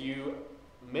so if you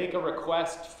make a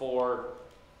request for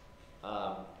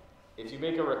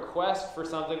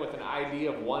something with an ID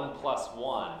of 1 plus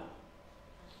 1,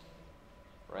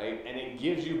 right, and it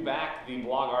gives you back the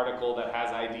blog article that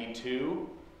has ID 2,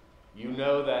 you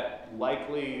know that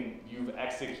likely you've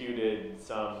executed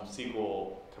some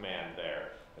SQL command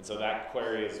there. And so that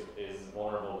query is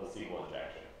vulnerable to SQL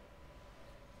injection.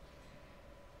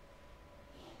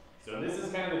 So this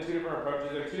is kind of the two different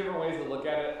approaches. There are two different ways to look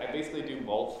at it. I basically do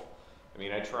both. I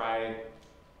mean, I try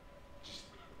just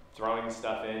throwing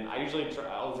stuff in. I usually try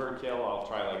overkill. I'll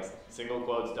try like single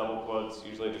quotes, double quotes,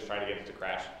 usually just trying to get it to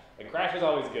crash. And crash is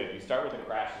always good. You start with a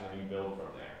crash and then you build from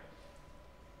there.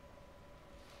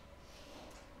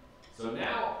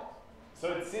 So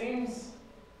it seems,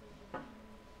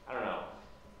 I don't know.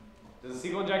 Does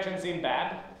SQL injection seem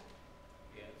bad?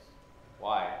 Yes.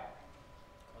 Why?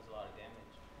 Cause a lot of damage.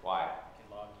 Why?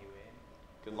 Can log you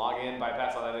in. Can log in,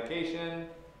 bypass authentication.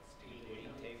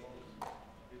 Delete tables.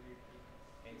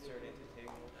 Insert into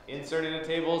tables. Insert into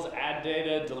tables, add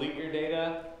data, delete your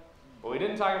data. But we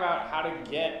didn't talk about how to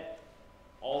get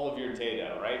all of your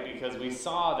data, right? Because we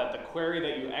saw that the query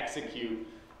that you execute,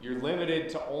 you're limited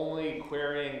to only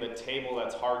querying the table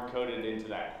that's hard-coded into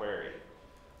that query,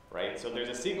 right? So there's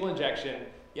a SQL injection.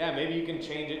 Yeah, maybe you can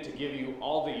change it to give you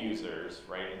all the users,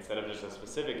 right, instead of just a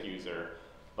specific user.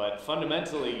 But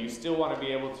fundamentally, you still want to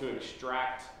be able to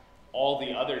extract all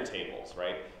the other tables,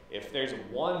 right? If there's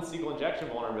one SQL injection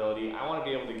vulnerability, I want to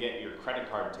be able to get your credit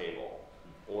card table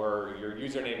or your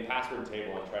username password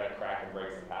table and try to crack and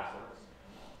break some passwords.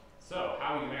 So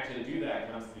how we can actually do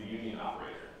that comes to the union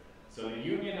operator. So the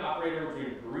union operator, which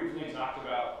we briefly talked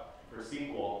about for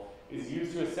SQL, is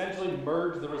used to essentially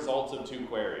merge the results of two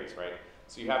queries, right?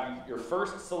 So you have your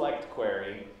first select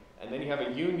query, and then you have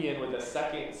a union with a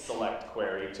second select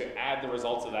query to add the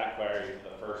results of that query to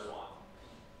the first one.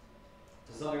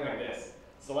 So something like this.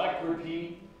 Select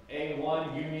repeat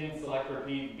A1 union select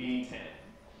repeat B10.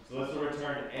 So this will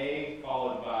return A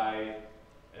followed by,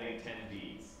 I think, 10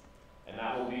 Bs. And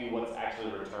that will be what's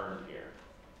actually returned here.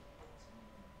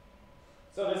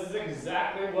 So this is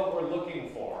exactly what we're looking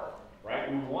for, right?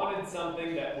 We wanted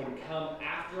something that would come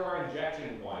after our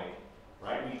injection point,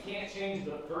 right? We can't change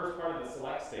the first part of the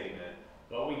select statement,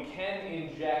 but we can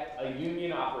inject a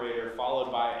union operator followed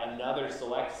by another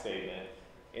select statement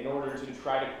in order to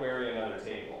try to query another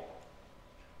table.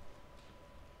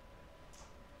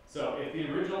 So if the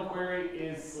original query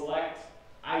is select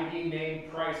ID name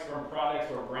price from products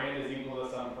where brand is equal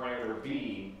to some parameter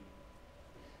B,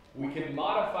 we can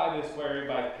modify this query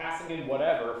by passing in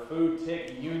whatever, food,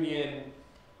 tick, union,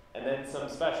 and then some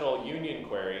special union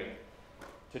query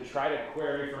to try to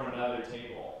query from another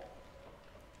table.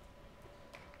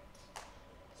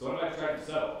 So what if I tried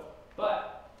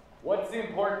but what's the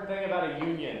important thing about a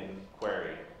union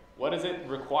query? What does it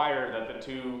require that the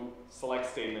two select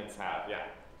statements have? Yeah?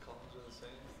 Columns are the same?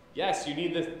 Yes, you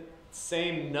need the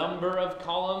same number of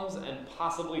columns and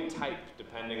possibly type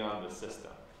depending on the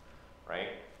system, right?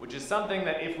 Which is something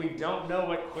that if we don't know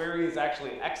what query is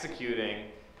actually executing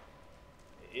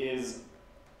is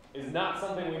not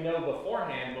something we know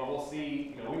beforehand, but we'll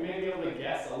see, we may be able to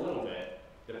guess a little bit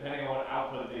depending on what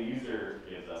output the user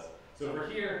gives us. So for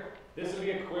here, this would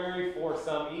be a query for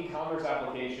some e-commerce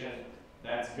application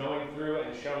that's going through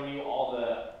and showing you all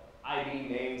the ID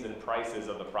names and prices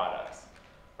of the products,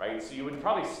 right? So you would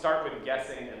probably start with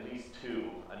guessing at least two,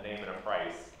 a name and a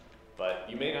price, but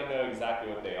you may not know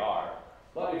exactly what they are.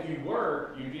 But if you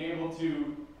were, you'd be able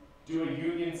to do a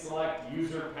union select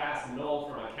user pass null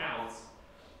from accounts,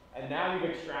 and now you've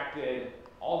extracted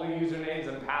all the usernames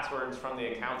and passwords from the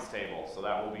accounts table, so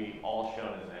that will be all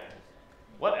shown in there.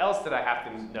 What else did I have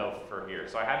to know for here?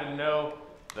 So I had to know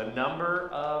the number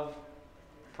of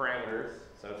parameters,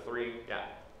 so 3, yeah.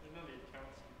 You know the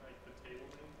accounts, like the table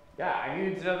name? Yeah, I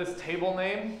needed to know this table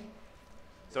name.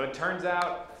 So it turns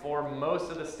out for most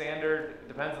of the standard, it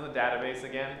depends on the database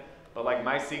again, but like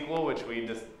MySQL, which we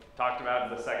just talked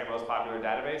about, is the second most popular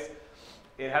database.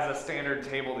 it has a standard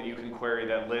table that you can query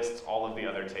that lists all of the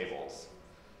other tables.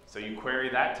 So you query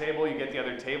that table, you get the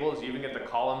other tables, you even get the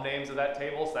column names of that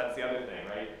table, so that's the other thing,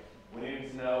 right? We need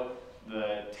to know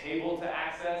the table to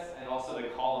access and also the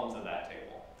columns of that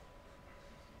table.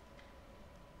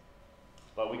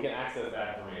 But we can access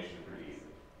that information pretty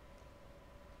easily.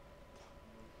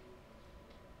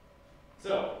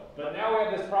 So, but now we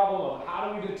have this problem of how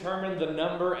do we determine the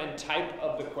number and type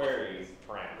of the query's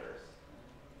parameters?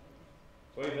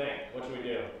 What do you think? What should we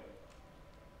do?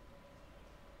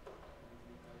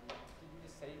 Did you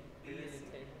just say create a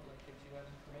table that gives you that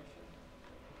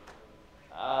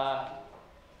information?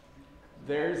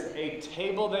 There's a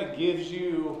table that gives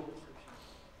you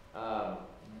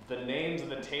the names of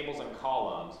the tables and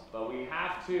columns, but we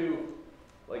have to,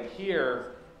 like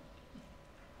here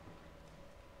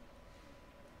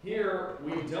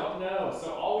we don't know.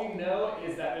 So all we know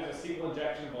is that there's a SQL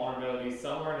injection vulnerability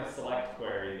somewhere in a select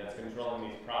query that's controlling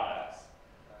these products.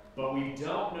 But we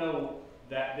don't know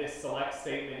that this select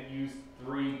statement used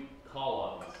 3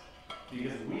 columns,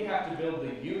 because we have to build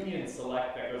the union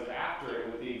select that goes after it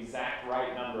with the exact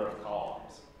right number of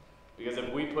columns. Because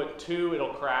if we put 2,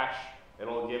 it'll crash,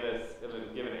 it'll give an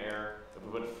error. If we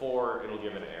put 4, it'll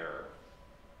give an error.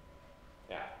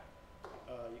 Yeah.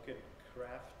 You could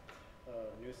craft a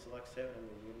new select statement in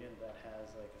the union that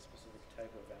has like a specific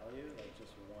type of value, like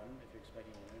just 1 if you're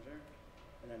expecting an integer,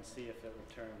 and then see if it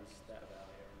returns that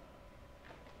value or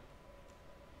not.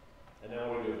 And then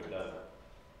what do we do if it doesn't?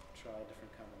 Try a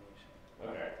different combination.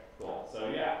 Okay, cool.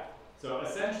 So yeah. So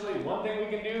essentially one thing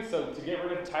we can do, so to get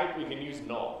rid of type, we can use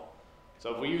null.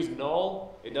 So if we use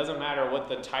null, it doesn't matter what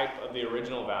the type of the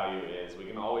original value is, we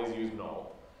can always use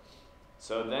null.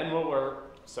 So then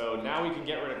so now we can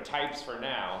get rid of types for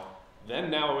now.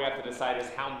 Then now what we have to decide is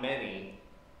how many.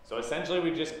 So essentially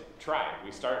we just try.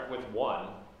 We start with 1.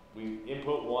 We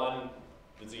input 1,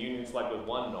 it's a union select with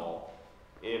 1 null.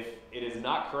 If it is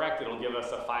not correct, it'll give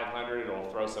us a 500,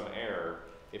 it'll throw some error.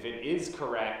 If it is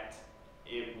correct,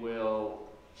 it will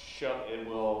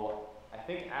I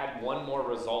think add 1 more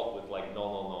result with like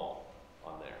null, null, null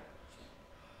on there.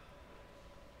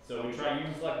 So we try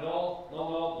use select null, null,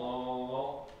 null, null, null,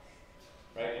 null.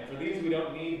 Right? And for these we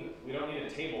don't need a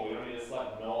table, we don't need to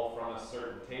select null from a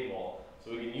certain table.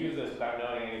 So we can use this without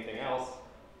knowing anything else.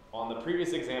 On the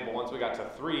previous example, once we got to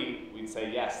 3, we'd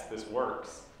say yes, this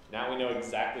works. Now we know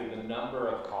exactly the number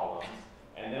of columns.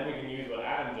 And then we can use what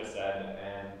Adam just said,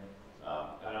 and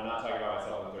I'm not talking about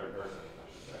myself in the third person, I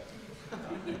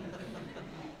should say.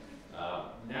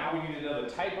 Now we need to know the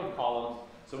type of columns,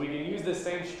 so we can use this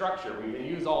same structure. We can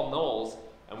use all nulls,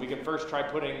 and we can first try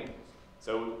putting,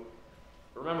 so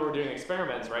remember we're doing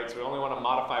experiments, right? So we only want to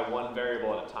modify 1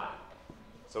 variable at a time.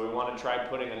 So we want to try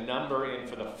putting a number in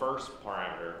for the first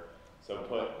parameter. So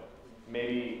put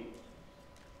maybe,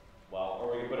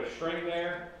 or we can put a string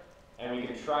there, and we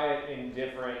can try it in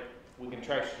we can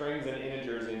try strings and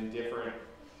integers in different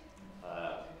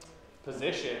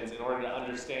positions in order to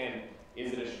understand,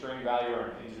 is it a string value or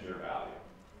an integer value?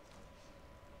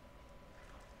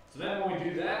 So then when we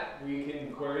do that, we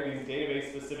can query these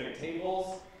database-specific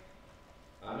tables.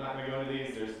 I'm not going to go into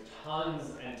these. There's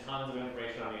tons and tons of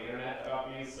information on the internet about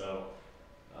these. So,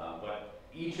 but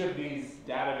each of these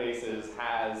databases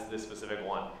has this specific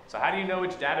one. So how do you know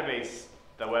which database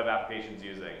the web application is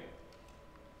using?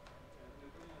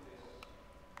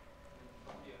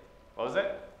 What was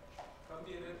it? From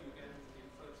the error you can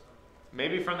infer something.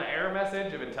 Maybe from the error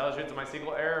message, if it tells you it's a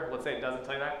MySQL error. Let's say it doesn't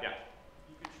tell you that. Yeah.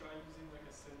 You could try using like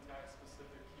a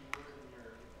syntax-specific keyword in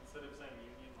your, instead of saying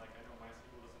union, like I know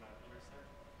MySQL doesn't have intersect.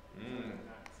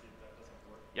 That, see if that doesn't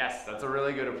work. Yes, that's a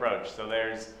really good approach. So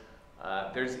there's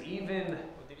even.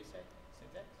 What did you say?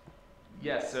 Syntax?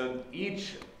 Yes. So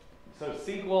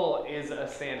SQL is a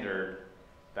standard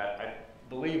that I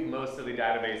believe most of the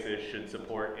databases should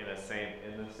support in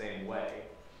the same way.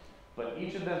 But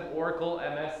each of them, Oracle,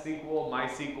 MS SQL,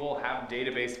 MySQL, have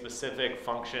database-specific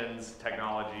functions,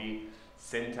 technology,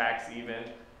 syntax even.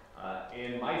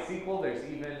 In MySQL, there's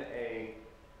even a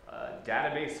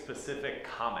database-specific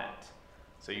comment.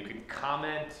 So you can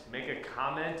make a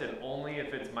comment, and only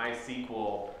if it's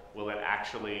MySQL will it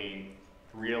actually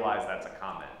realize that's a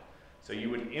comment. So you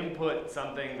would input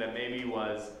something that maybe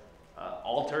was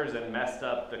alters and messed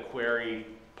up the query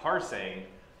parsing.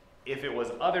 If it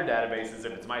was other databases,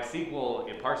 if it's MySQL,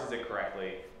 it parses it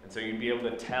correctly. And so you'd be able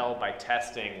to tell by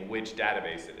testing which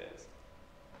database it is.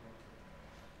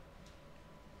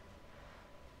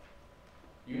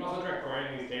 You can also try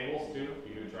querying these tables too.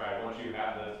 You can try, once you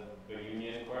have the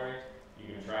union query,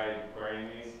 you can try querying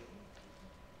these.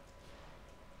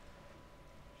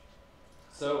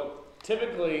 So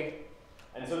typically,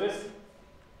 and so this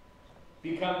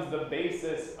becomes the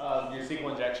basis of your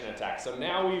SQL injection attack. So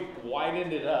now we've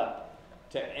widened it up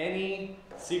to any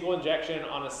SQL injection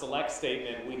on a select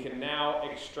statement. We can now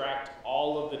extract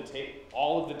all of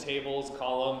the tables,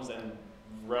 columns, and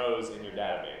rows in your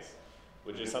database,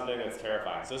 which is something that's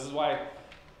terrifying. So this is why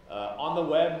on the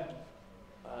web,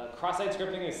 cross-site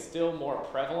scripting is still more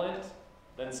prevalent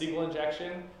than SQL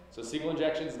injection. So SQL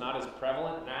injection is not as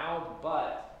prevalent now,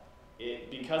 but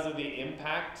because of the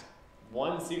impact,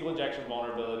 one SQL injection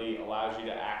vulnerability allows you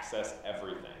to access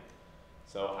everything.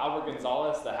 So Albert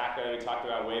Gonzalez, the hacker that we talked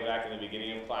about way back in the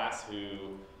beginning of class,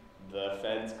 who the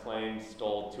feds claimed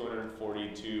stole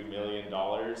 $242 million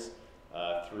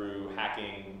through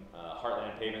hacking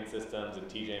Heartland payment systems and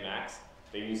TJ Maxx,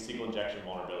 they use SQL injection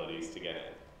vulnerabilities to get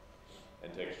in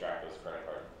and to extract those credit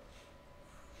cards.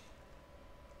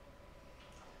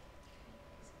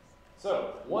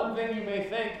 So one thing you may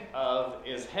think of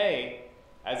is, hey,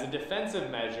 as a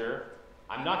defensive measure,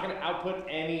 I'm not going to output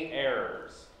any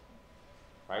errors,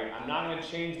 right? I'm not going to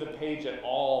change the page at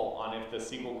all on if the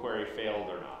SQL query failed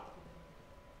or not.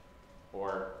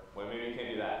 Or, well, maybe you can't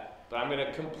do that. But I'm going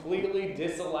to completely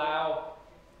disallow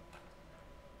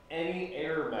any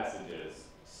error messages.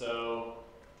 So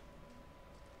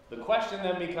the question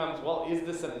then becomes, well, is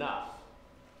this enough,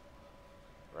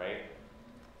 right?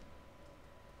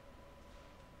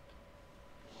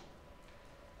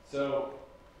 So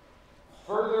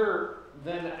further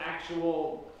than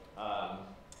actual,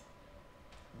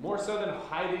 more so than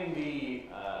hiding the,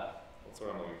 what's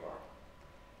what I'm looking for?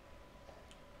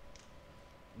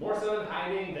 More so than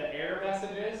hiding the error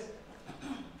messages,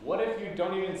 what if you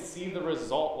don't even see the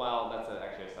result? Well, that's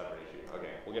actually a separate issue.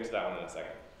 Okay, we'll get to that one in a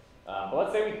second. But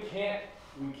let's say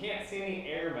we can't see any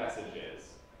error messages,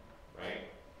 right?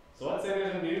 So let's say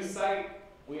there's a news site,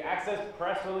 we access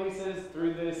press releases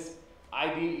through this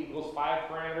ID equals 5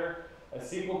 parameter. A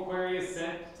SQL query is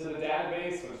sent to the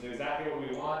database, which is exactly what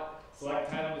we want. Select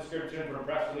title and description for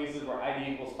press releases where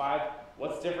ID equals 5.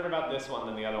 What's different about this one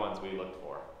than the other ones we looked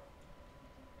for?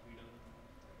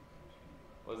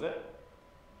 What is it?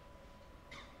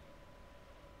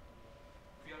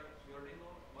 We already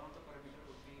know one of the parameters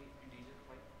would be integer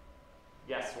 5.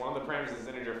 Yes, one of the parameters is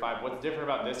integer 5. What's different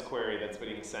about this query that's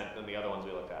being sent than the other ones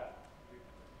we looked at?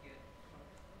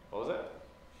 What was it?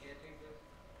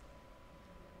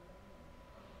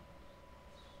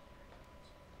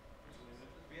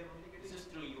 This is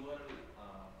through URL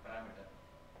parameter.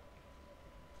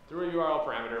 Through a URL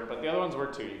parameter, but the other ones were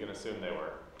too. You can assume they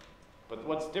were. But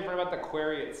what's different about the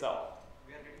query itself?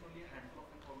 We are getting only a handful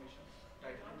of information,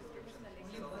 title and description.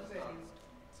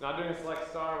 It's not doing a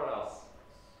select star. What else?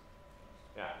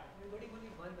 Yeah. We're getting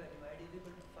only one value. ID is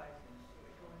equal to 5, so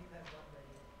it only has one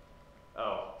value.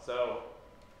 Oh, so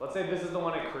let's say this is the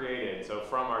one it created, so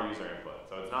from our user input.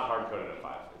 So it's not hard-coded at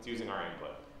 5. It's using our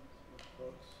input.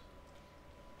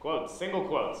 Quotes, single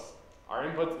quotes. Our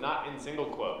input's not in single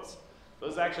quotes. So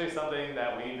this is actually something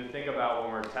that we need to think about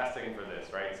when we're testing for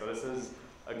this, right? So this is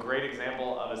a great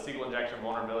example of a SQL injection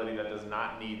vulnerability that does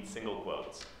not need single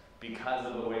quotes because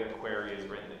of the way the query is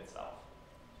written itself.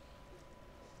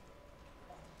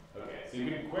 Okay, so you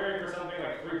can query for something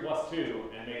like 3 plus 2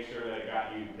 and make sure that it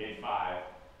got you page 5,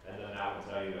 and then that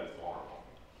would tell you that's vulnerable.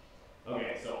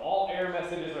 Okay, so all error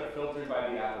messages are filtered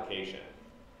by the application.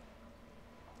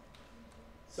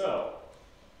 So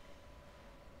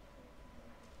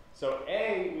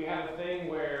A, we have a thing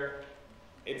where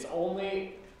it's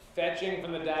only fetching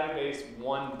from the database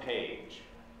one page,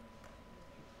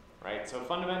 right? So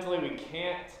fundamentally, we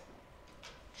can't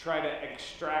try to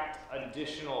extract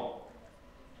additional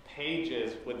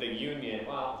pages with the union.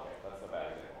 Well, okay, that's a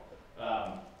bad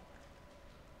example.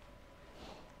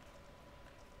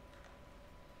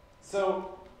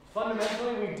 So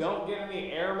fundamentally, we don't get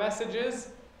any error messages.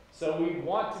 So we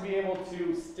want to be able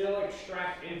to still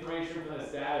extract information from this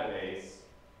database.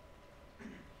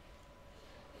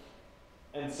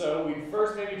 And so we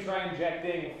first maybe try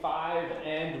injecting 5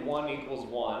 and 1 equals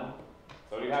 1.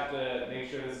 So we have to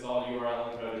make sure this is all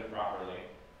URL encoded properly.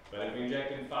 But if we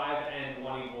inject in 5 and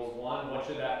 1 equals 1, what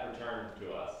should that return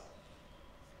to us?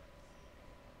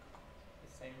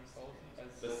 The same result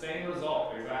as The same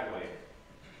result, exactly.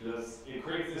 It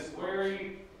creates this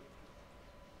query.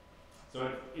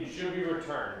 So it should be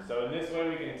returned. So in this way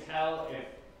we can tell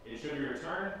if it should be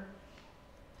returned.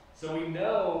 So we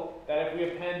know that if we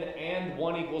append and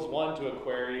 1 equals 1 to a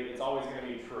query, it's always going to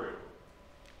be true.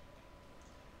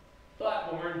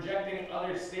 But when we're injecting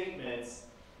other statements,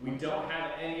 we don't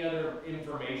have any other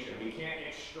information. We can't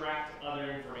extract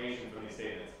other information from these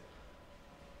statements.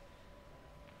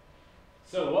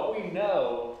 So what we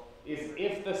know is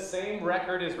if the same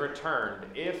record is returned,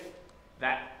 if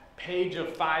that page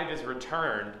of 5 is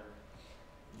returned,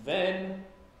 then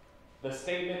the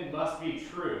statement must be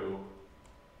true.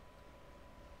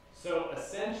 So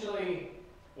essentially,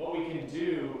 what we can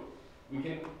do, we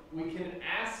can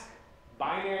ask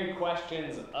binary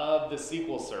questions of the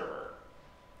SQL server.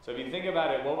 So if you think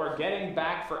about it, what we're getting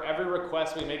back for every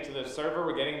request we make to the server,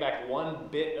 we're getting back 1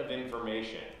 bit of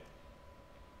information.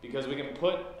 Because we can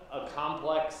put a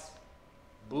complex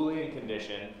Boolean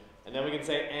condition, and then we can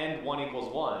say and 1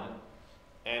 equals 1.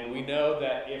 And we know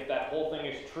that if that whole thing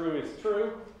is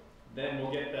true, then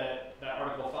we'll get that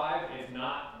article 5. If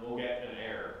not, we'll get an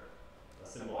error, a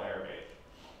simple error page.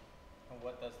 And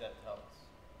what does that tell us?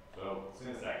 So,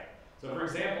 in a second. So for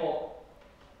example,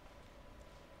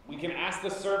 we can ask the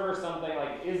server something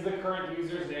like, is the current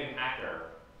user's name hacker?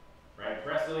 Right?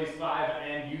 Press release 5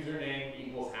 and username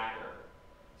equals hacker.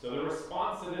 So the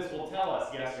response to this will tell us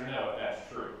yes or no if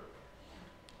that's true.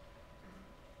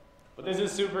 But this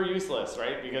is super useless,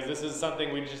 right? Because this is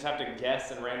something we just have to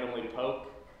guess and randomly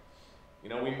poke. You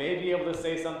know, we may be able to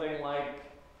say something like,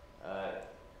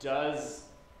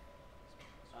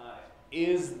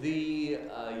 is the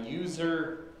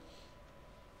user,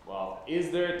 well,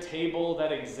 is there a table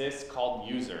that exists called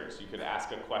users? You could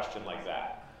ask a question like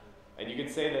that. And you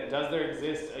could say that, does there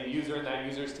exist a user in that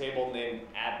users table named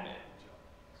admin?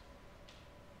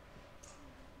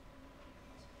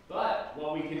 But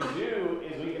what we can do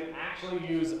is we can actually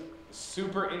use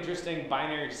super interesting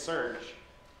binary search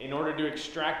in order to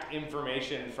extract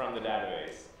information from the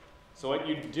database. So what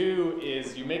you do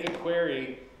is you make a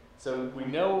query, so we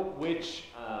know which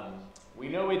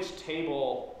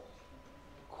table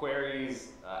queries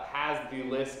has the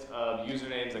list of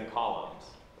usernames and columns.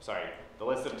 Sorry, the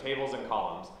list of tables and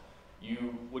columns.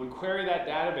 You would query that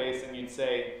database and you'd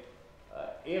say,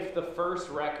 if the first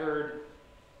record,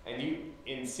 and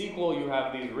in SQL you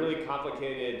have these really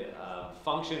complicated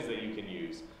functions that you can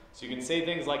use. So you can say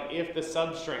things like, if the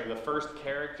substring, the first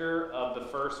character of the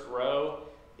first row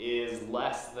is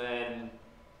less than,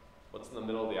 what's in the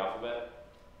middle of the alphabet?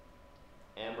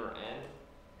 M or N?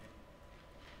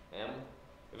 M?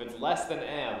 If it's less than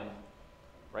M,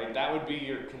 right, that would be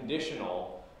your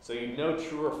conditional. So you know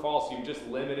true or false, you've just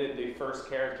limited the first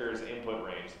character's input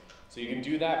range. So you can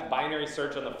do that binary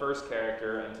search on the first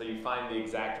character until you find the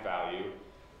exact value.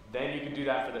 Then you can do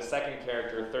that for the second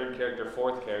character, third character,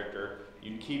 fourth character.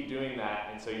 You keep doing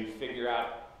that until you figure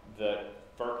out the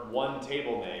one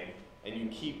table name, and you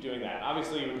keep doing that.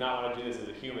 Obviously, you would not want to do this as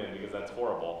a human because that's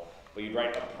horrible, but you'd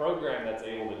write a program that's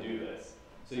able to do this.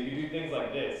 So you can do things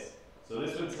like this. So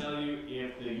this would tell you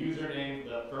if the username,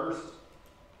 the first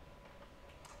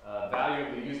value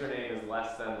of the username is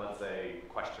less than, let's say,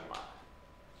 question mark.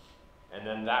 And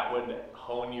then that would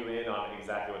hone you in on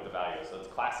exactly what the value is. So it's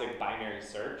classic binary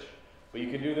search, but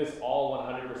you can do this all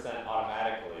 100%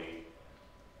 automatically.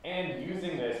 And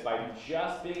using this, by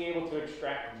just being able to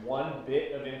extract 1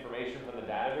 bit of information from the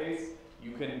database,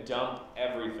 you can dump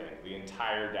everything, the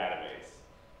entire database.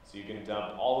 So you can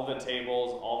dump all of the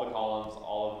tables, all the columns,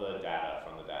 all of the data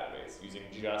from the database using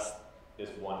just this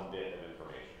 1 bit of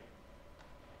information.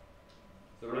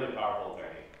 It's a really powerful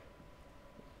technique.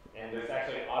 And there's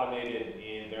actually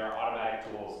there are automatic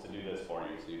tools to do this for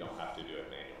you, so you don't have to do it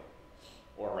manually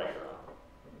or write your own.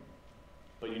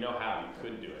 But you know how, you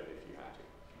could do it if you had to.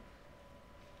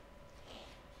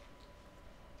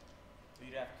 So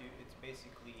you'd have to, it's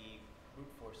basically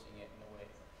brute forcing it in a way.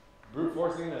 Brute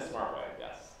forcing in a smart way,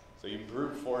 yes. So you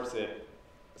brute force it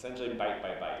essentially byte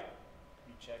by byte.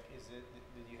 You check, do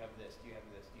you have this, do you have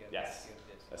this, do you have Yes. this, do you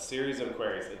have this? A series of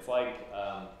queries. It's like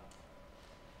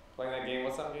playing that game,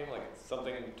 what's that game? Like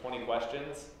something 20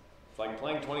 questions? It's like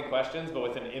playing 20 questions, but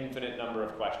with an infinite number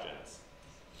of questions.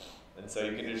 And so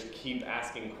you can just keep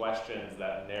asking questions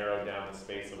that narrow down the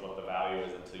space of what the value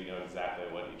is until you know exactly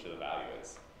what each of the value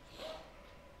is.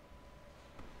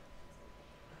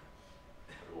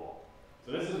 Cool.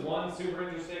 So this is one super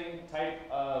interesting type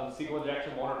of SQL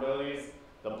injection vulnerabilities,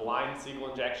 the blind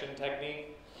SQL injection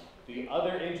technique. The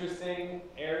other interesting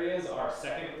areas are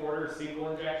second order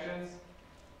SQL injections.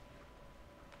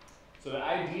 So the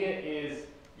idea is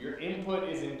your input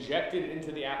is injected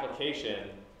into the application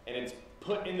and it's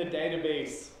put in the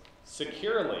database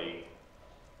securely,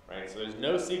 right? So there's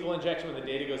no SQL injection when the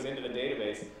data goes into the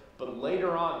database, but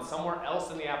later on, somewhere else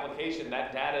in the application,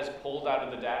 that data is pulled out of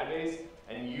the database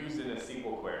and used in a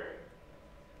SQL query,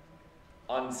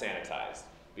 unsanitized,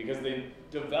 because the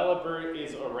developer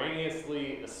is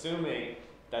erroneously assuming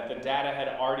that the data had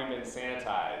already been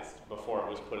sanitized before it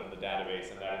was put in the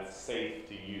database and that it's safe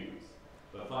to use,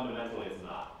 but fundamentally it's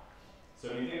not. So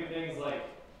if you think of things like,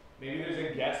 maybe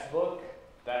there's a guest book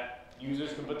that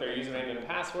users can put their username and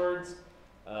passwords,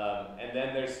 And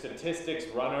then there's statistics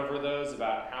run over those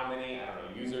about how many, I don't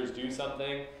know, users do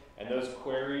something, and those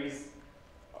queries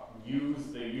use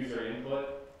the user input.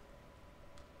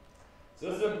 So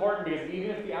this is important because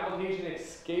even if the application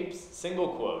escapes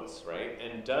single quotes, right,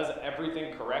 and does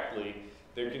everything correctly,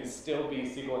 there can still be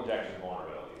SQL injection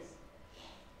vulnerabilities.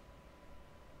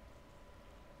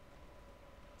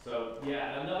 So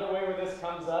yeah, another way where this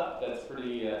comes up that's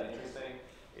pretty interesting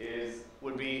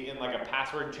would be in like a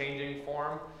password changing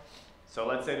form. So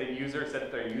let's say the user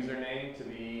sets their username to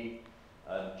be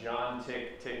John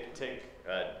tick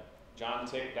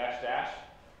dash dash.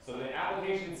 So the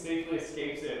application safely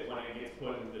escapes it when it gets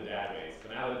put into the database.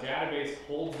 But now the database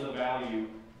holds the value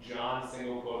John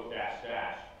single quote dash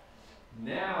dash.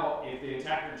 Now, if the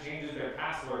attacker changes their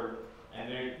password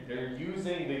and they're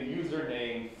using the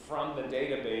username from the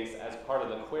database as part of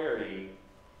the query,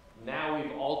 now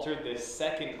we've altered this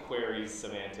second query's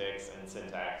semantics and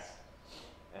syntax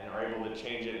and are able to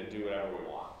change it and do whatever we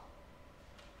want.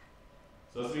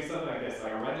 So this would be something like this,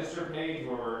 like a register page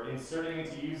where we're inserting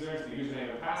into users the username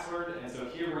and password, and so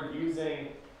here we're using,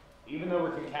 even though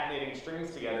we're concatenating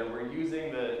strings together, we're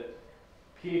using the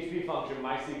PHP function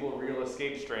MySQL real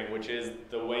escape string, which is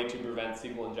the way to prevent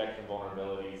SQL injection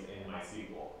vulnerabilities in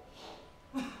MySQL.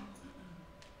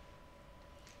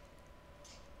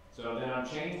 So then on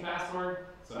change password,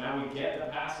 so now we get the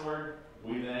password,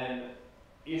 we then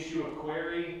issue a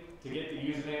query to get the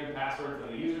username and password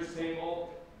from the users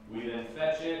table, we then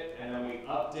fetch it, and then we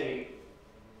update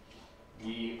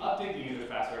the user's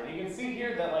password. And you can see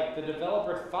here that like the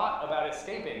developer thought about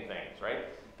escaping things, right?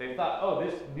 They thought, oh,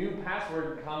 this new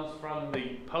password comes from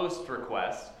the post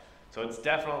request, so it's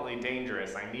definitely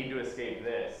dangerous. I need to escape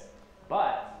this.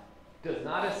 But does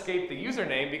not escape the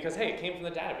username because, hey, it came from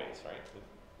the database, right?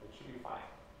 It should be fine.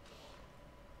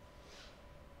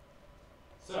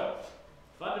 So,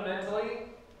 fundamentally,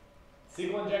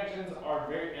 SQL injections are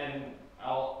very, and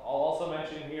I'll also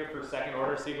mention here for second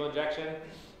order SQL injection,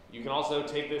 you can also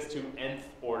take this to nth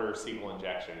order SQL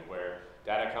injection, where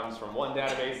data comes from one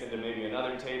database into maybe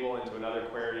another table, into another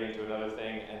query, into another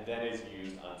thing, and then is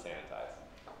used unsanitized.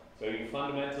 So you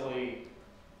fundamentally,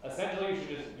 essentially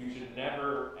you should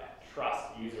never trust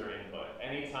user input.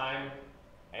 Anytime,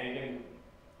 anything,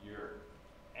 you're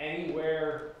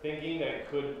anywhere thinking that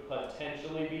it could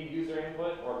potentially be user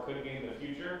input or could be in the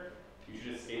future, you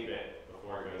should escape it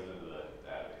before it goes into the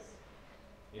database,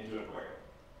 into a query.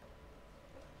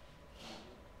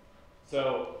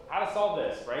 So how to solve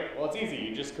this, right? Well, it's easy.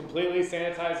 You just completely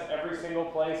sanitize every single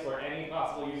place where any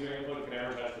possible user input can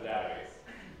ever touch the database,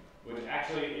 which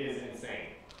actually is insane,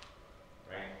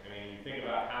 right? I mean, you think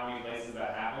about how many places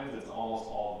that happens, it's almost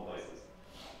all the places.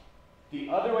 The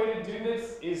other way to do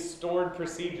this is stored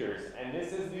procedures, and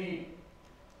this is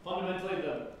fundamentally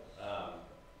the,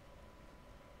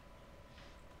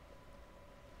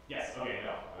 yes, okay,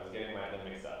 no, I was getting them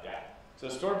mixed up, yeah. So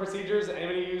stored procedures,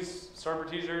 anybody use stored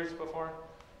procedures before?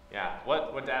 Yeah,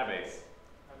 what database?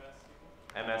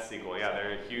 MS SQL, yeah,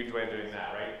 they're a huge way of doing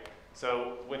that, right?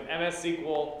 So with MS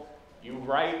SQL, you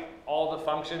write all the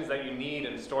functions that you need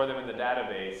and store them in the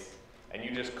database, and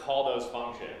you just call those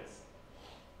functions.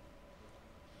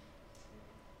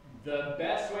 The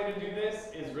best way to do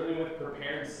this is really with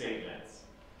prepared statements.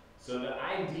 So the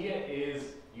idea is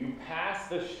you pass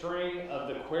the string of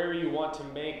the query you want to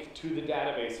make to the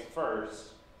database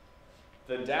first.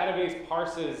 The database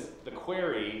parses the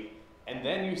query, and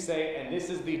then you say, and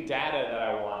this is the data that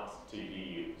I want to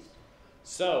be used.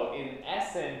 So in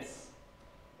essence,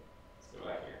 let's go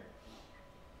back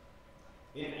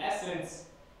here. In essence,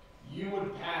 you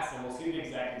would pass, and we'll see the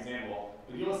exact example,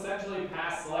 but you'll essentially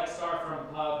pass select star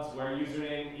from pubs where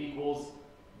username equals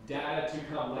data to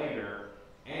come later,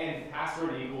 and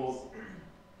password equals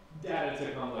data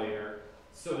to come later.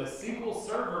 So the SQL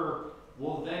server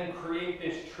will then create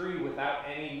this tree without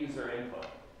any user input.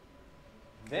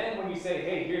 Then when you say,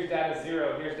 hey, here's data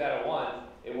 0, here's data 1,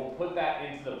 it will put that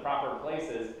into the proper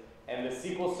places, and the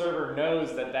SQL server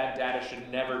knows that that data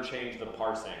should never change the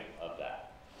parsing of that.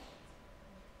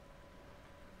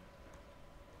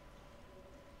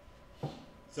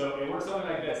 So it works something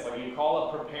like this, like you call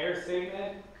a prepare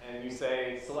statement, and you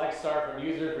say select star from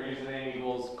user for username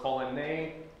equals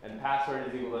 :name, and password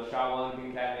is equal to SHA-1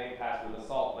 concatenate password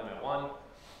assault limit 1.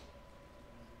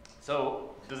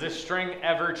 So does this string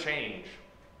ever change?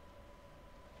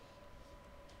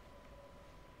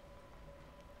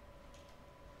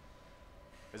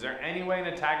 Is there any way an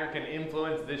attacker can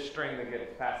influence this string that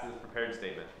gets past this prepared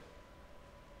statement?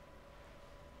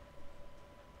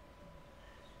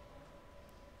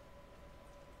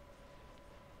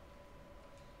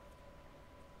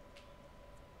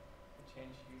 It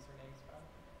change usernames from?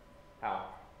 How?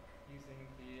 Using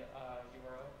the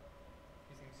URL,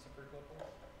 using super globals.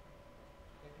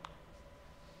 Maybe.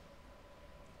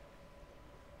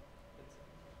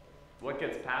 What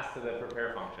gets passed to the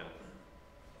prepare function?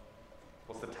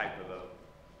 What's the type of the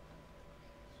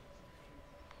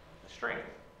string?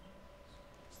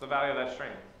 What's the value of that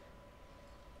string?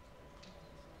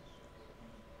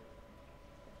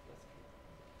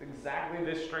 It's exactly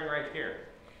this string right here.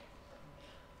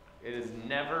 It is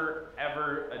never,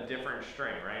 ever a different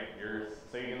string, right?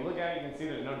 So you can look at it, you can see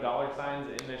there's no dollar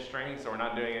signs in this string, so we're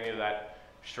not doing any of that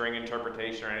string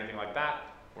interpretation or anything like that.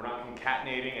 We're not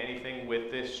concatenating anything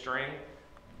with this string.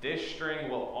 This string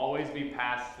will always be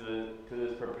passed to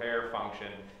this prepare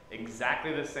function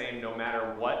exactly the same no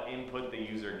matter what input the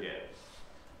user gives.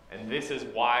 And this is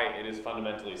why it is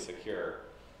fundamentally secure.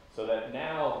 So that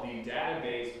now the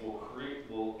database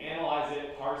will analyze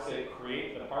it, parse it,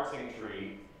 create the parsing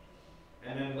tree,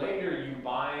 and then later you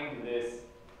bind this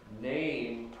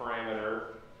name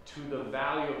parameter to the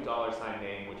value of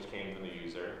 $name, which came from the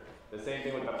user. The same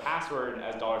thing with the password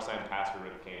as $password,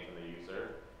 which came from the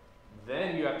user.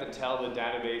 Then you have to tell the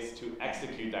database to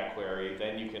execute that query,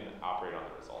 then you can operate on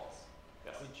the results.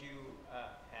 Yes? Could you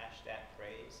hash that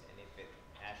phrase, and if it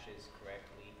hashes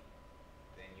correctly,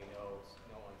 then you know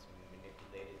no one's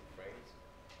manipulated the phrase?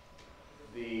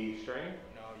 The string?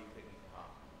 No, you couldn't.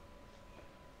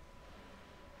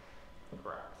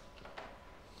 Correct.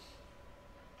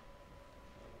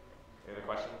 Any other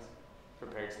questions?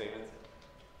 Prepared statements?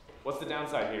 What's the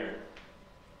downside here?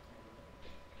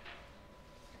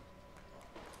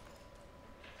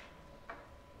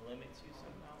 Limits you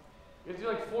somehow? You have to do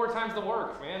like 4 times the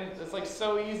work, man. It's like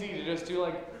so easy to just do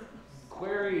like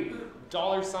query,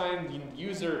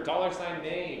 $user,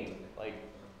 $name. Like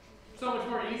so much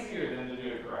more easier than to do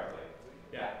it correctly.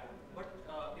 Yeah. But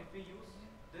if we use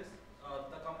this,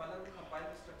 the compiler will compile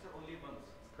the structure only once.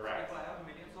 Correct. If I have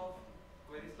millions of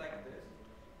queries like this,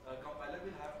 compiler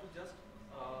will have to just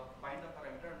bind the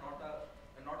parameter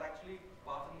and not actually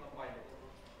pass and compile it.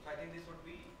 So I think this would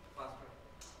be faster.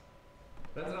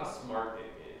 Depends on how smart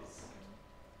it is.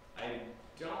 I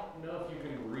don't know if you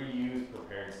can reuse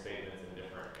prepared statements in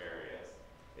different areas.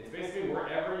 It's basically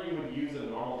wherever you would use a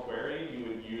normal query, you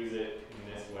would use it in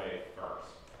this way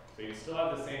first. So you still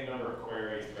have the same number of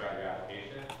queries throughout your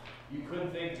application. You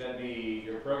could think that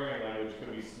your programming language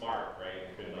could be smart, right?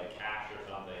 It could like cache or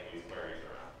something these queries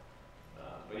around.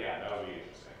 But yeah, that would be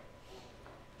interesting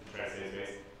to try to save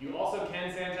space. You also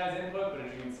can sanitize input, but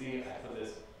as you can see, I put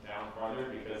this down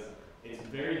farther because it's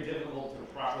very difficult to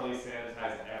properly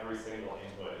sanitize every single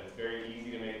input. It's very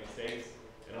easy to make mistakes,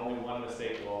 and only one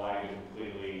mistake will allow you to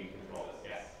completely control this.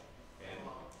 Yes? And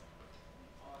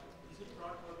Is it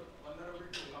not vulnerable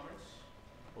to comments?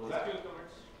 what was that? SQL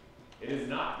comments? It is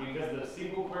not, because the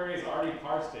SQL query has already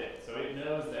parsed it, so it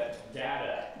knows that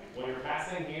data, what you're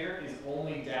passing here is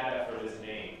only data for this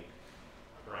name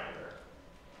parameter.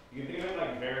 You can think of it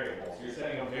like variables. You're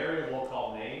setting a variable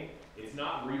called name. It's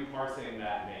not reparsing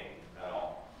that name.